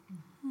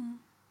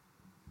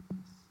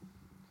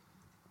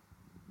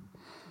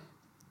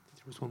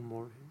 There was one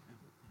more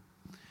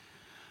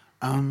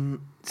here.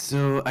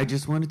 So I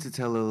just wanted to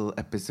tell a little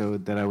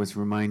episode that I was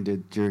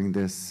reminded during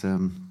this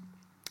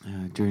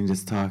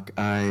talk.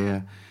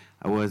 I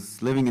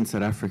was living in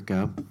South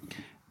Africa,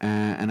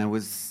 and I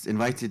was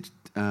invited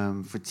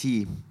for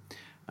tea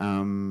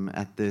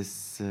at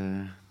this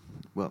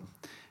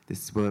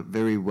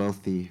very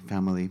wealthy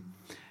family,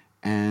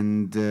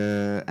 and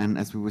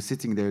as we were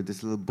sitting there,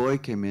 this little boy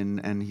came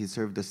in and he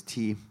served us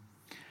tea.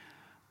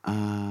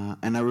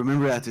 And I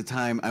remember at the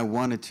time I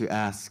wanted to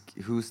ask,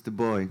 who's the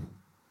boy?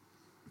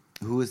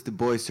 Who is the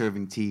boy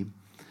serving tea?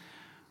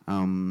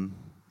 And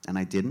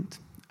I didn't.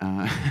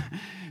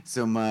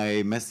 So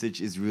my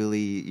message is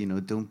really,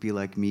 don't be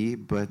like me,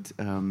 but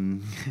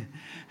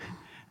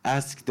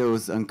ask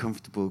those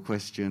uncomfortable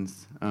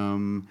questions.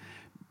 I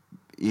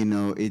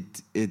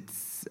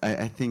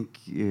think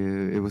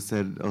it was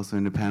said also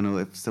in the panel,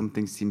 if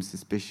something seems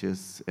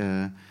suspicious,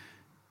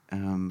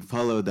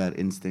 follow that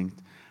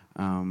instinct,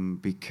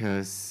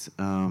 because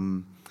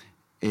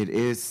it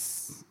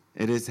is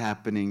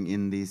happening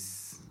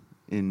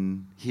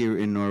here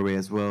in Norway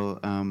as well,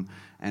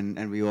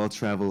 and we all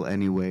travel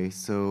anyway.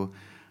 So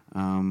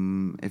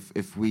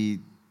if we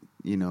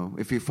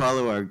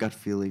follow our gut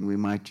feeling, we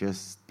might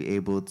just be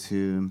able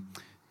to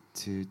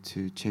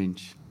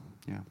change.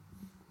 Yeah.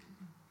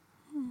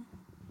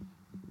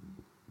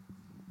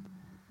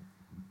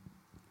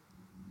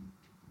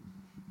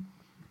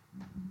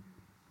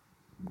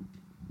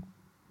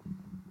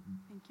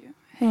 Thank you.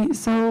 Hey,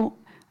 so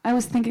I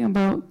was thinking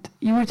about,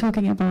 you were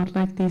talking about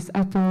like these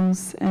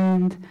apples,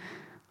 and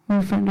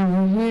my friend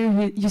over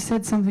here, you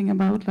said something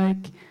about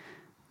like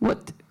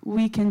what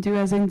we can do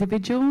as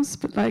individuals,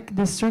 but like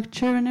the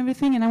structure and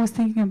everything. And I was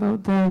thinking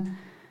about the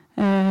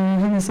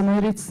Hennes &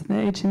 Mauritz,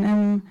 the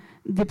H&M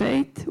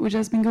debate, which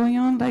has been going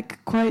on like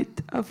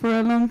quite for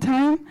a long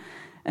time.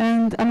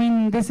 And I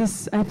mean, this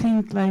is, I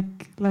think,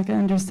 like I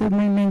understood,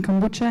 mainly in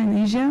Cambodia in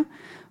Asia.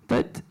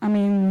 But I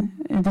mean,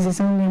 this is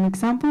only an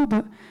example,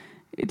 but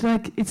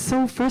it's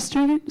so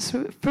frustrating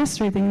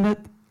that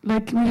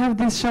like we have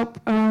this shop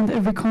around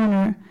every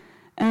corner,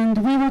 and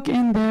we walk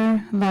in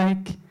there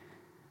like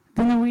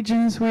the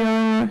Norwegians, we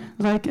are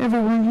like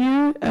everyone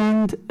here,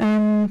 and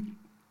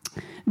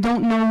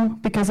don't know,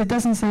 because it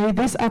doesn't say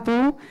this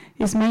apple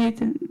is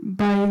made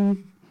by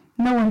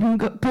no one who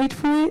got paid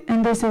for it,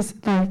 and this is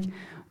like,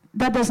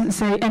 that doesn't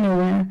say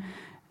anywhere.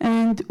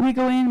 And we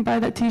go in, buy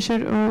that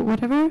t-shirt or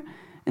whatever,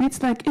 and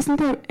it's like, isn't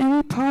there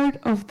any part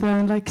of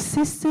the like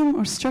system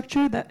or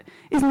structure that,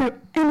 isn't there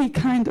any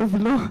kind of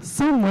law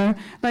somewhere,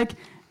 like,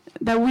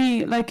 that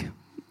we, like,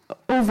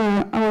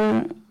 over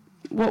our,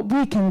 what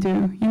we can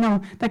do, you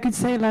know, that could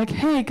say like,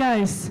 hey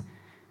guys,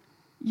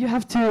 you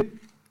have to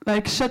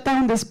like shut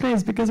down this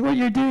place because what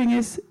you're doing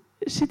is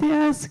shitty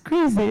ass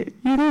crazy,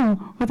 you know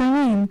what I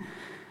mean?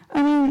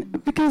 I mean,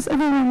 because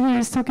everyone here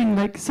is talking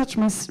like such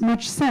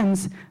much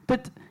sense,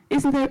 but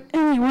isn't there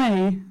any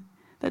way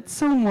that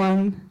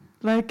someone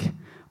like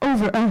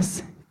over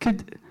us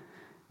could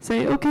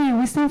say, okay,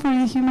 we stand for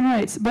human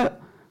rights,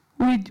 but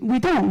we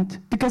don't,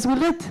 because we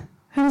let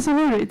Hennes &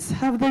 Mauritz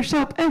have their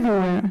shop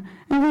everywhere,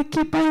 and we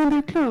keep buying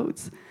their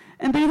clothes,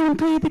 and they don't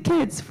pay the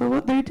kids for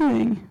what they're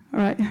doing. All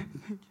right.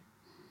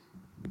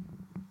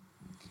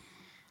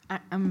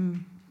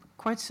 I'm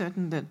quite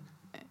certain that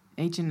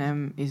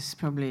H&M is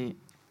probably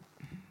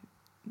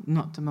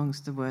not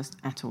amongst the worst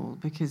at all,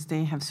 because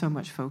they have so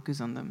much focus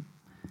on them.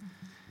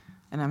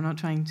 And I'm not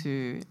trying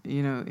to,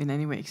 you know, in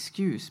any way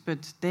excuse,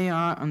 but they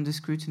are under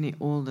scrutiny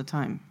all the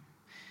time.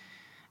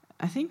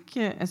 I think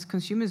as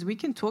consumers, we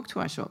can talk to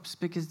our shops,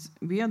 because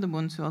we are the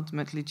ones who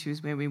ultimately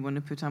choose where we want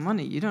to put our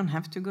money. You don't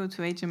have to go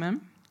to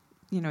H&M.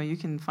 You know, you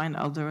can find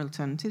other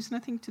alternatives, and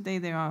I think today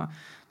there are.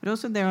 But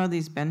also there are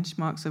these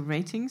benchmarks of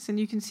ratings, and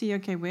you can see,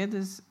 okay, where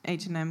does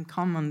H&M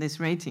come on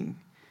this rating?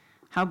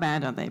 How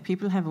bad are they?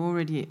 People have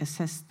already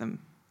assessed them.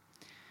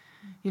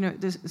 You know,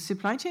 the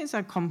supply chains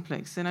are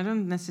complex, and I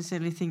don't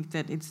necessarily think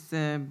that it's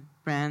the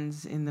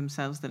brands in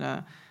themselves that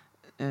are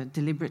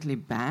deliberately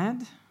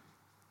bad.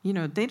 You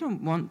know, they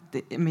don't want.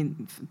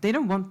 They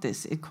don't want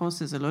this. It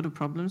causes a lot of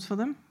problems for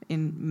them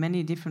in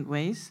many different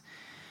ways.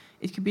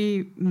 It could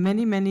be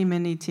many, many,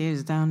 many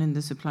tiers down in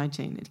the supply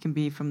chain. It can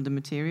be from the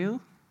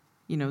material.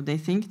 You know, they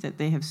think that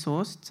they have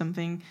sourced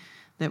something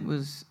that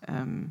was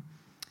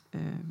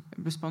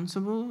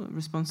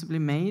responsibly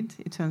made.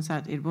 It turns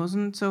out it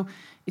wasn't. So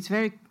it's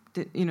very,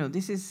 you know,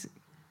 this is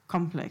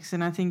complex.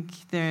 And I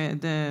think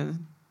the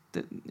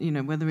you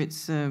know, whether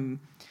it's you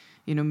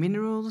know,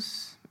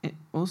 minerals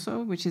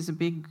also, which is a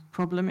big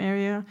problem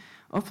area.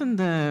 Often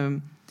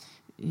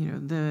you know,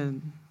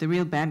 the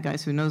real bad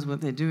guys who knows what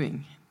they're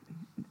doing,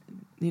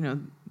 you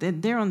know,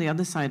 they're on the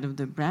other side of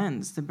the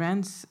brands. The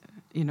brands,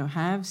 you know,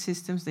 have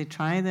systems, they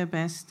try their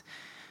best,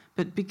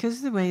 but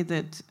because the way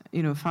that,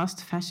 you know,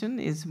 fast fashion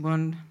is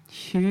one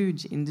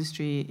huge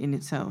industry in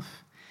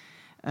itself,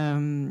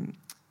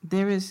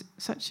 there is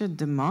such a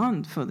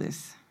demand for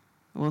this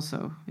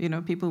also. You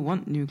know, people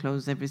want new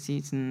clothes every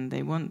season,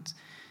 they want,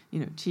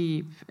 you know,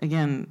 cheap,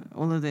 again,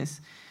 all of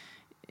this.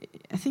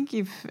 I think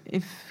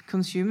if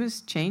consumers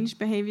change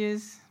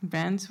behaviors,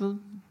 brands will,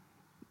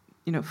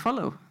 you know,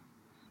 follow.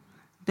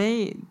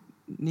 They,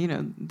 you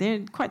know,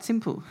 they're quite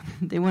simple.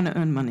 They want to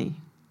earn money,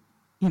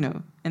 you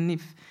know. And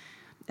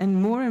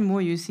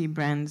more you see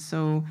brands.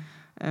 So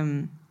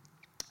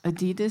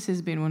Adidas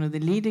has been one of the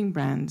leading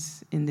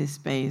brands in this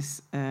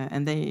space,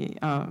 and they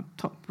are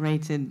top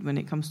rated when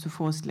it comes to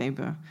forced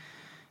labor.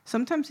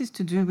 Sometimes it's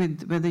to do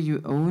with whether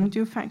you owned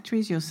your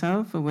factories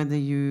yourself, or whether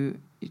you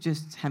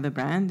just have a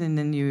brand and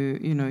then you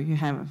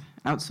have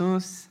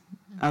outsource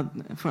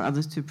for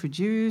others to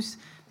produce.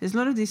 There's a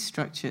lot of these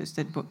structures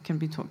that can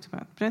be talked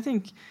about. But I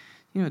think,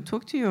 you know,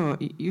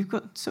 you've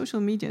got social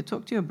media,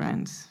 talk to your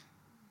brands,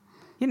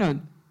 you know,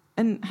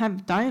 and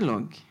have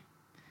dialogue.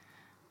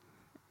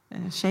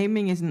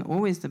 Shaming isn't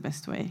always the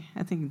best way.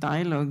 I think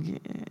dialogue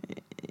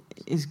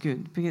is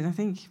good, because I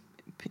think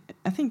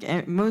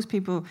most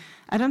people,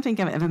 I don't think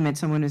I've ever met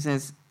someone who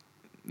says,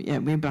 yeah,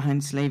 we're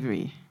behind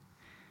slavery,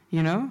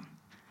 you know?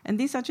 And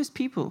these are just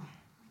people,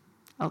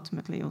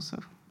 ultimately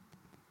also.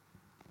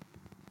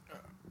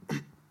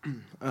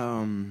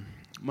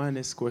 My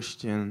next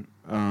question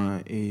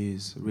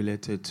is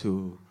related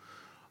to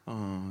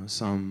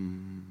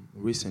some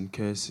recent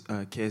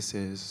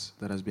cases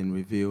that has been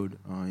revealed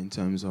in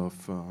terms of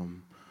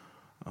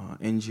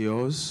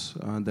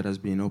NGOs that has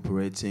been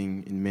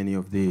operating in many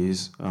of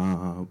these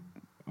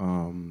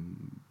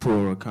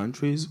poorer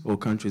countries, or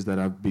countries that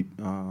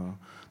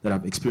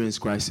have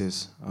experienced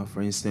crisis.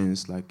 For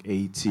instance, like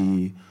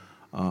Haiti,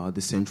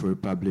 the Central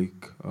Republic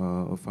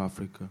of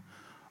Africa.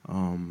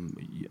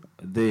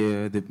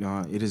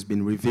 It has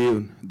been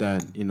revealed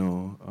that, you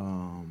know,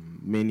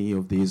 many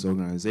of these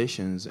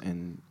organizations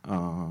and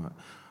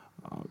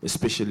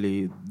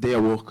especially their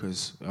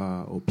workers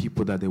or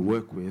people that they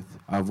work with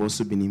have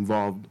also been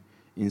involved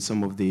in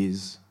some of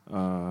these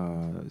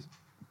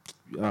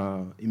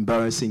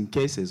embarrassing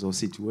cases or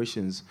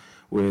situations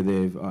where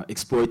they've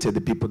exploited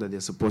the people that they're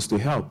supposed to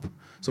help.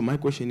 So my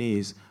question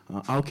is,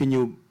 how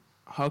can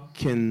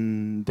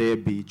there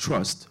be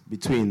trust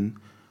between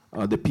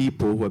the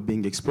people who are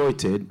being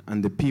exploited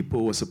and the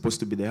people who are supposed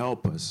to be the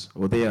helpers,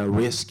 or they are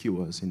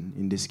rescuers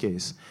in this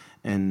case?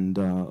 And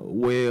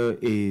where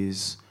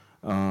is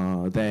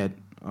that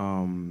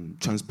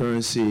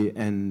transparency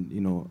and,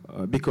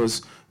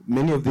 because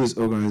many of these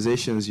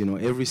organizations,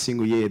 every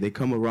single year they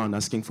come around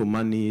asking for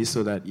money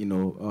so that,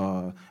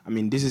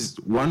 this is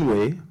one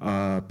way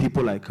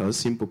people like us,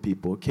 simple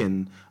people,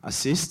 can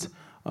assist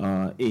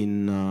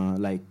in,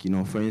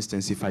 for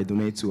instance, if I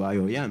donate to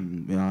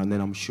IOM,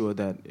 then I'm sure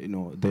that,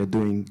 they're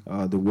doing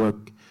the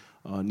work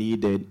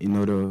needed in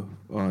order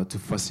to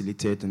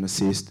facilitate and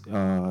assist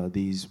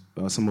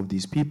some of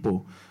these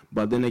people.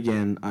 But then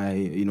again,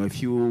 a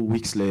few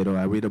weeks later,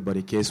 I read about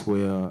a case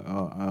where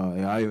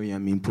an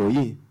IOM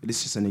employee, this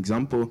is just an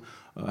example,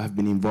 have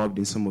been involved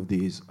in some of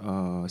these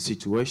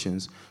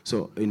situations.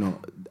 So,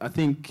 I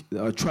think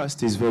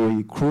trust is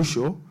very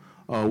crucial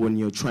when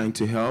you're trying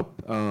to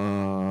help,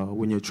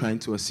 when you're trying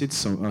to assist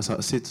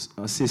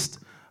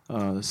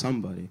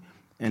somebody.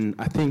 And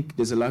I think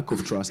there's a lack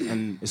of trust,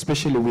 and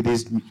especially with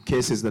these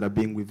cases that are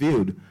being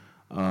revealed,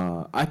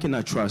 I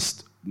cannot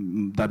trust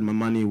that my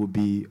money will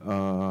be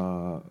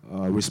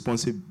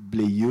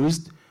responsibly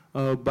used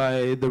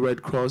by the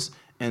Red Cross,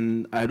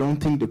 and I don't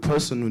think the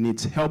person who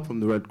needs help from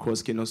the Red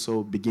Cross can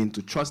also begin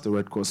to trust the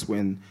Red Cross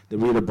when they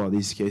read about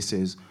these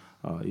cases,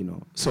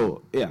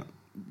 So, yeah,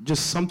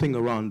 just something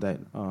around that.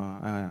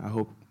 I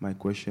hope my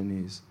question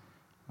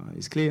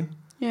is clear.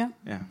 Yeah.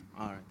 Yeah.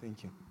 All right.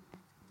 Thank you.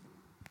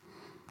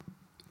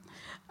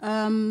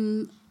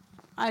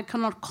 I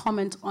cannot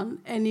comment on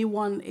any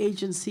one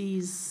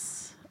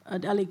agency's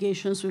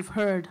allegations we've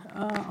heard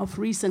of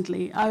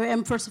recently.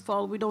 IOM, first of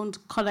all, we don't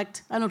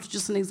collect, I know it's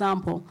just an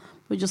example,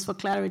 but just for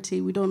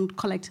clarity, we don't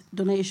collect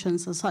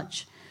donations as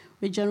such.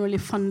 We're generally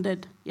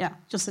funded, yeah,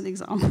 just an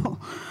example.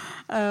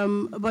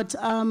 But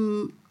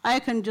I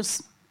can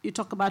just, you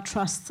talk about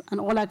trust, and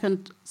all I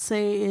can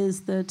say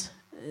is that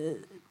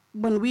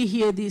when we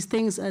hear these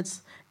things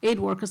as aid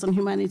workers and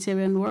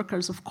humanitarian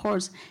workers, of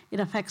course, it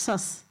affects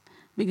us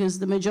because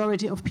the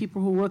majority of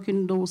people who work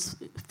in those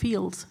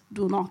fields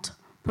do not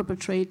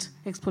perpetrate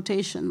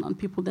exploitation on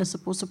people they're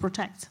supposed to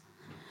protect.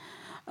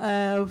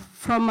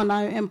 From an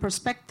IOM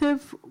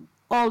perspective,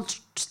 all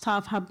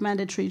staff have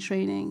mandatory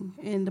training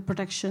in the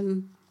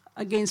protection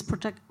against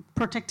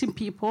protecting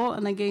people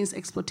and against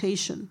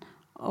exploitation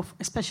of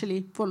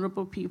especially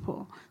vulnerable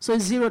people. So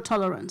it's zero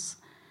tolerance.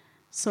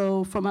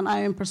 So from an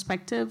IOM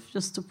perspective,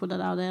 just to put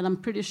that out there, and I'm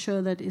pretty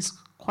sure that it's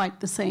quite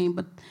the same,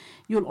 but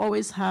you'll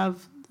always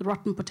have the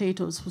rotten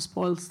potatoes who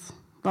spoils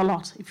the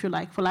lot, if you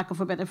like, for lack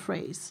of a better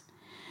phrase.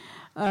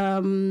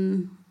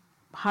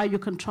 How you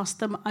can trust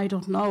them, I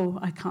don't know.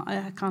 I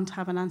can't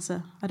have an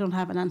answer. I don't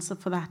have an answer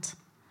for that.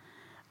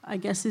 I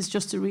guess it's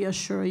just to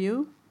reassure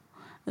you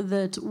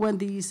that when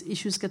these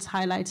issues get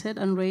highlighted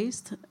and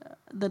raised,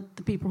 that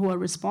the people who are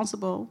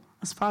responsible,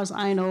 as far as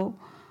I know,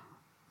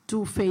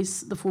 do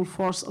face the full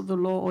force of the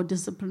law or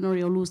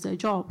disciplinary or lose their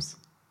jobs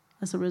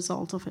as a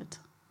result of it.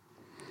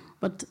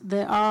 But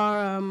there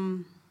are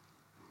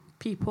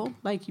people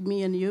like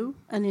me and you,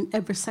 and in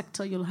every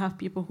sector you'll have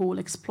people who will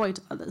exploit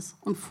others,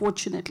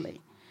 unfortunately.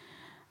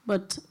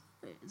 But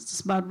it's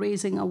about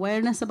raising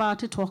awareness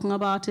about it, talking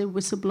about it,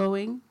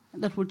 whistleblowing,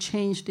 that will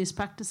change these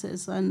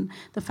practices. And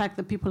the fact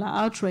that people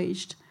are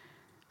outraged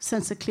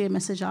sends a clear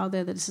message out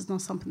there that this is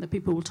not something that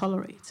people will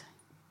tolerate.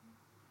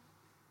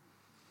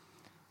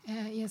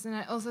 Yes, and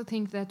I also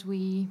think that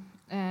we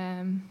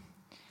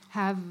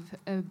have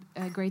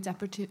a great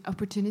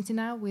opportunity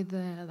now with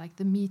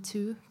the Me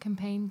Too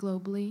campaign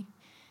globally,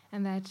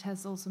 and that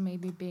has also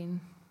maybe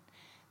been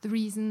the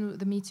reason,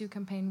 the Me Too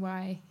campaign,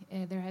 why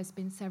there has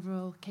been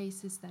several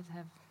cases that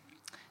have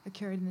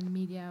occurred in the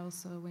media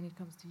also when it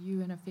comes to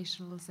UN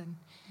officials and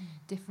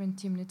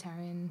different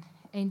humanitarian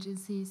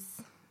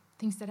agencies,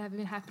 things that have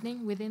been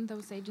happening within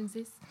those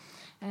agencies,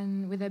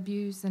 and with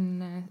abuse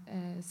and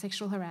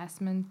sexual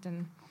harassment.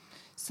 And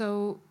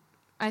so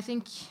I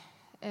think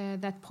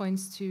that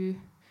points to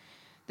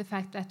the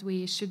fact that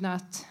we should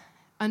not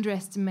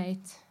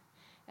underestimate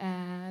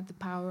the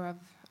power of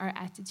our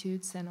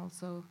attitudes, and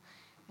also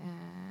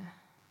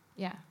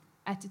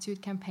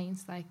attitude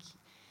campaigns like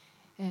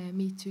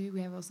Me Too.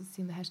 We have also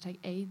seen the hashtag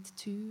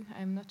 #AidToo.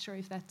 I'm not sure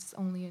if that's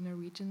only a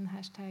Norwegian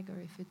hashtag or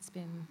if it's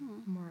been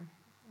more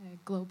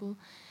global.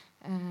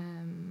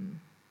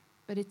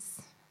 But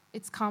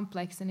it's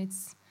complex, and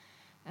it's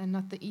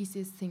not the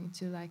easiest thing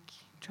to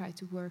try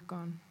to work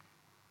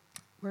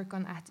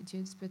on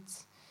attitudes.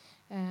 But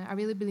I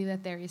really believe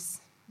that there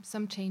is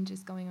some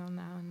changes going on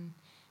now, and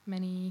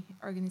many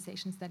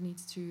organizations that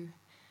needs to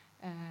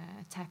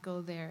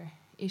tackle their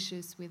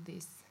issues with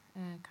these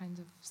kinds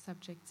of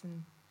subjects.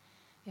 And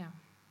yeah.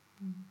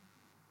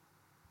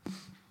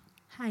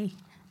 Hi,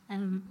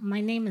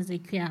 my name is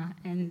Ikuya,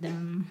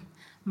 and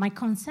my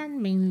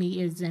concern mainly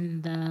is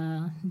in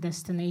the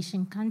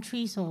destination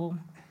countries, or,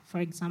 for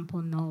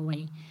example,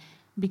 Norway,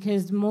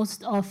 because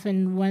most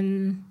often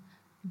when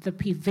the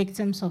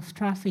victims of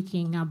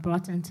trafficking are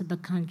brought into the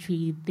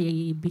country,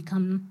 they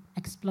become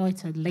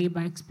exploited. Labor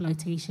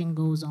exploitation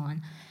goes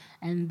on.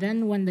 And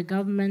then when the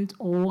government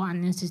or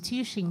an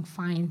institution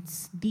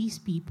finds these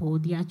people,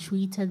 they are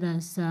treated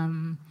as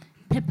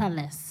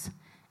paperless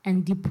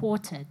and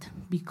deported,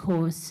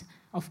 because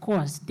Of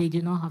course, they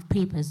do not have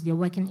papers. They're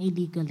working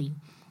illegally.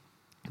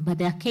 But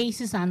their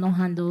cases are not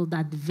handled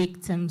as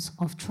victims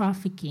of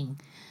trafficking.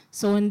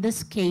 So in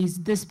this case,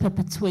 this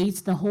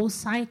perpetuates the whole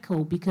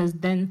cycle because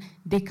then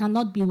they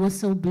cannot be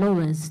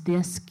whistleblowers.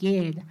 They're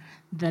scared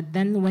that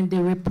then when they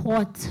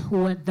report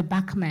who are the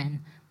backmen,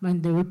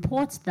 when they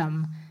report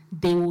them,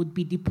 they would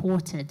be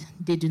deported.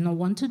 They do not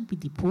want to be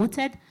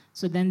deported,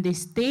 so then they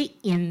stay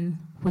in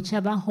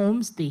whichever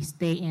homes they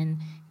stay in,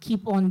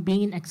 keep on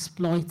being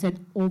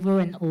exploited over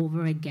and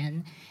over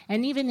again.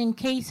 And even in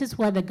cases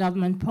where the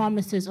government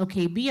promises,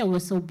 okay, be a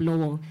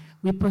whistleblower,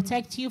 we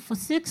protect you for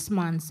 6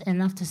 months,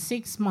 and after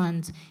 6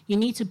 months, you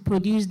need to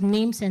produce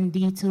names and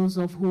details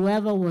of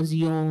whoever was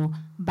your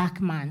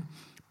backman.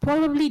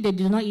 Probably they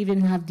do not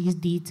even have these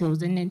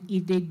details, and then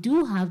if they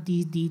do have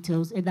these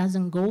details, it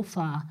doesn't go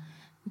far.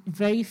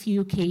 Very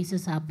few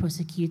cases are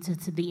prosecuted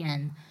to the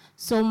end.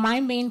 So my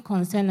main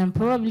concern, and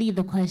probably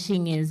the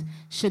question is,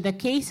 should the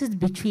cases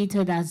be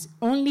treated as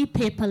only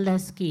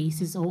paperless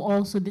cases, or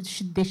also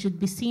they should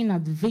be seen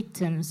as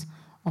victims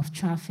of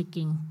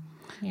trafficking?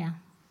 Yeah.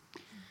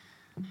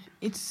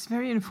 It's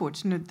very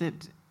unfortunate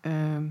that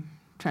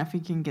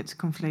trafficking gets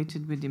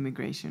conflated with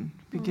immigration,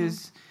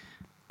 because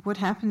what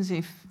happens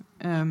if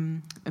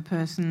a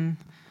person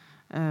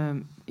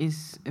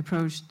is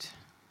approached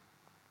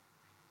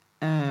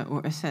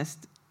or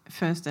assessed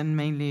first and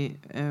mainly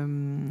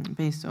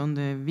based on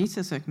the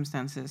visa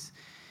circumstances,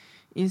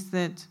 is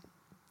that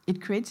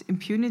it creates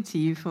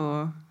impunity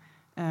for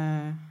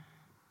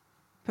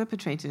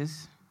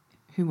perpetrators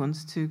who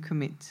wants to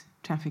commit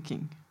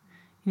trafficking.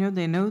 You know,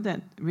 they know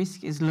that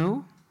risk is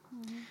low.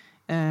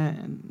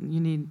 You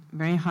need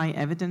very high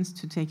evidence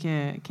to take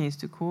a case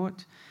to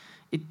court.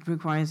 It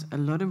requires a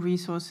lot of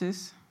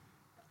resources.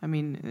 I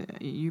mean,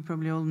 you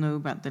probably all know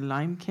about the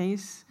Lime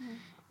case.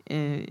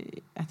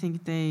 I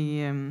think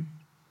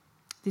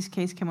this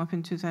case came up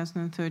in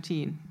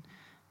 2013,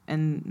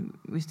 and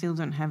we still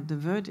don't have the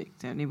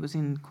verdict, and it was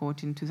in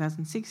court in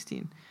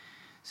 2016.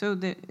 So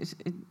it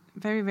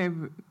very, very,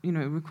 it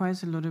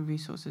requires a lot of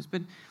resources.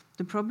 But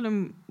the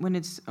problem when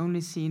it's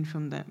only seen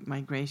from the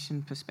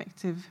migration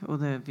perspective or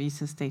the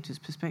visa status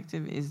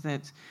perspective is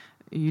that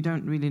you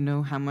don't really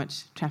know how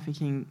much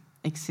trafficking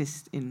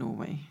exists in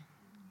Norway.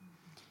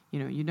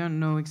 You don't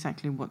know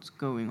exactly what's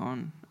going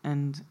on,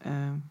 and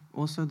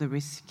also the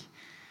risk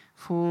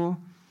for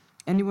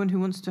anyone who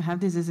wants to have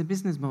this as a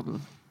business model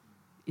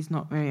is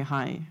not very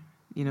high.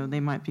 They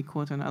might be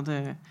caught on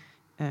other,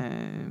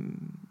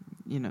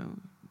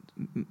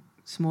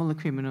 smaller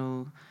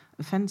criminal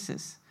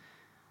offenses,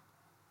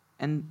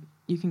 and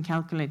you can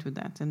calculate with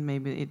that, and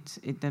maybe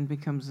it then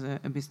becomes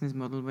a business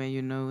model where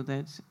you know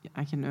that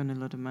I can earn a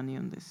lot of money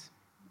on this,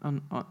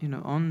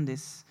 on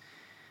this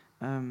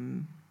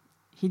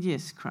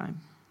hideous crime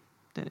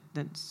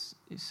that's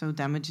so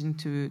damaging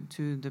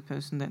to the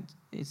person that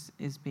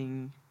is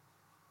being,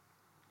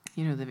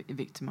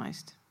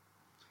 victimized.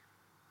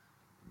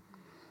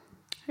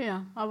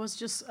 Yeah, I was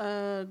just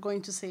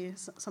going to say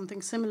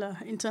something similar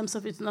in terms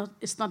of it's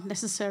not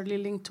necessarily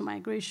linked to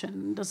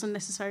migration. It doesn't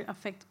necessarily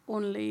affect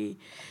only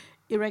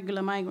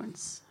irregular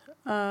migrants.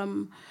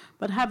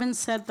 But having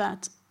said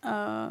that,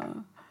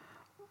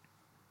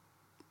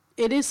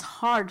 it is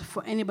hard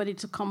for anybody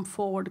to come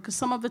forward because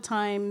some of the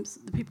times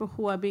the people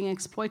who are being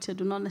exploited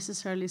do not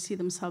necessarily see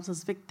themselves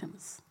as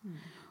victims.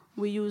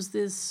 We use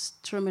this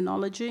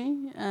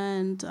terminology,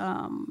 and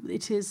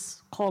it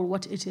is called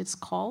what it is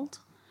called,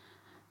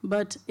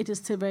 but it is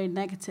still very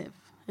negative.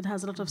 It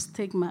has a lot of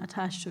stigma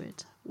attached to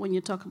it. When you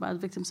talk about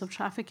victims of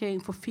trafficking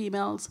for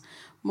females,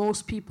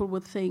 most people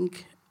would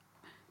think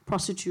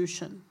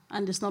prostitution,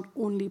 and it's not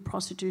only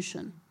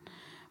prostitution.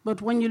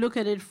 But when you look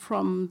at it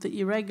from the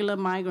irregular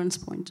migrants'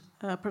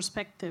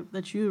 perspective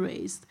that you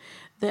raised,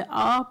 there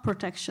are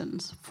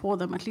protections for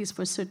them, at least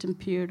for a certain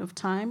period of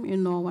time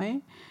in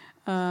Norway,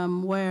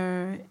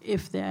 where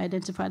if they're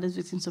identified as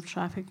victims of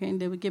trafficking,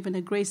 they were given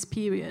a grace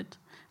period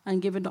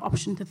and given the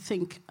option to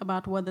think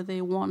about whether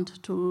they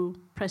want to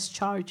press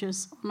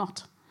charges or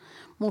not.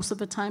 Most of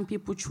the time,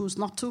 people choose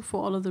not to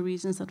for all of the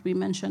reasons that we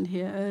mentioned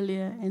here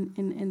earlier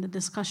in the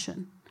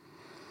discussion.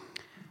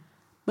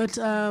 But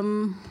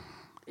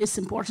it's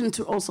important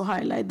to also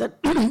highlight that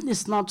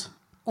it's not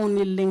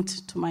only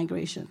linked to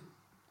migration.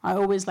 I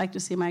always like to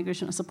see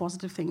migration as a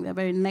positive thing. There are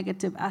very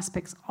negative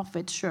aspects of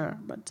it, sure,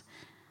 but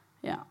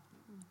yeah.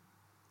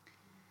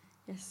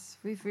 Yes,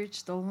 we've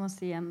reached almost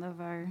the end of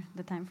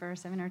the time for our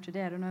seminar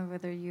today. I don't know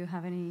whether you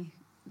have any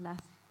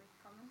last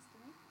comments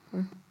to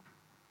make?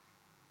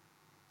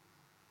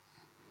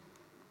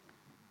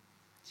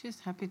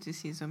 Just happy to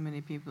see so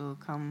many people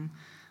come,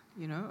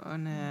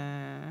 on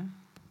a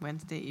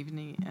Wednesday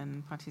evening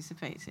and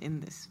participate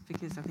in this,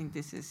 because I think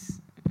this is,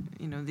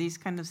 these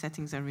kind of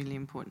settings are really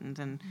important,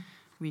 and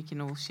we can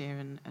all share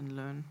and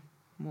learn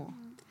more.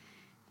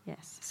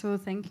 Yes, so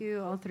thank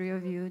you, all three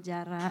of you,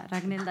 Jara,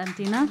 Ragnhild, and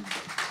Tina.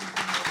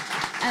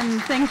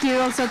 And thank you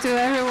also to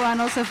everyone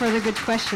also for the good questions.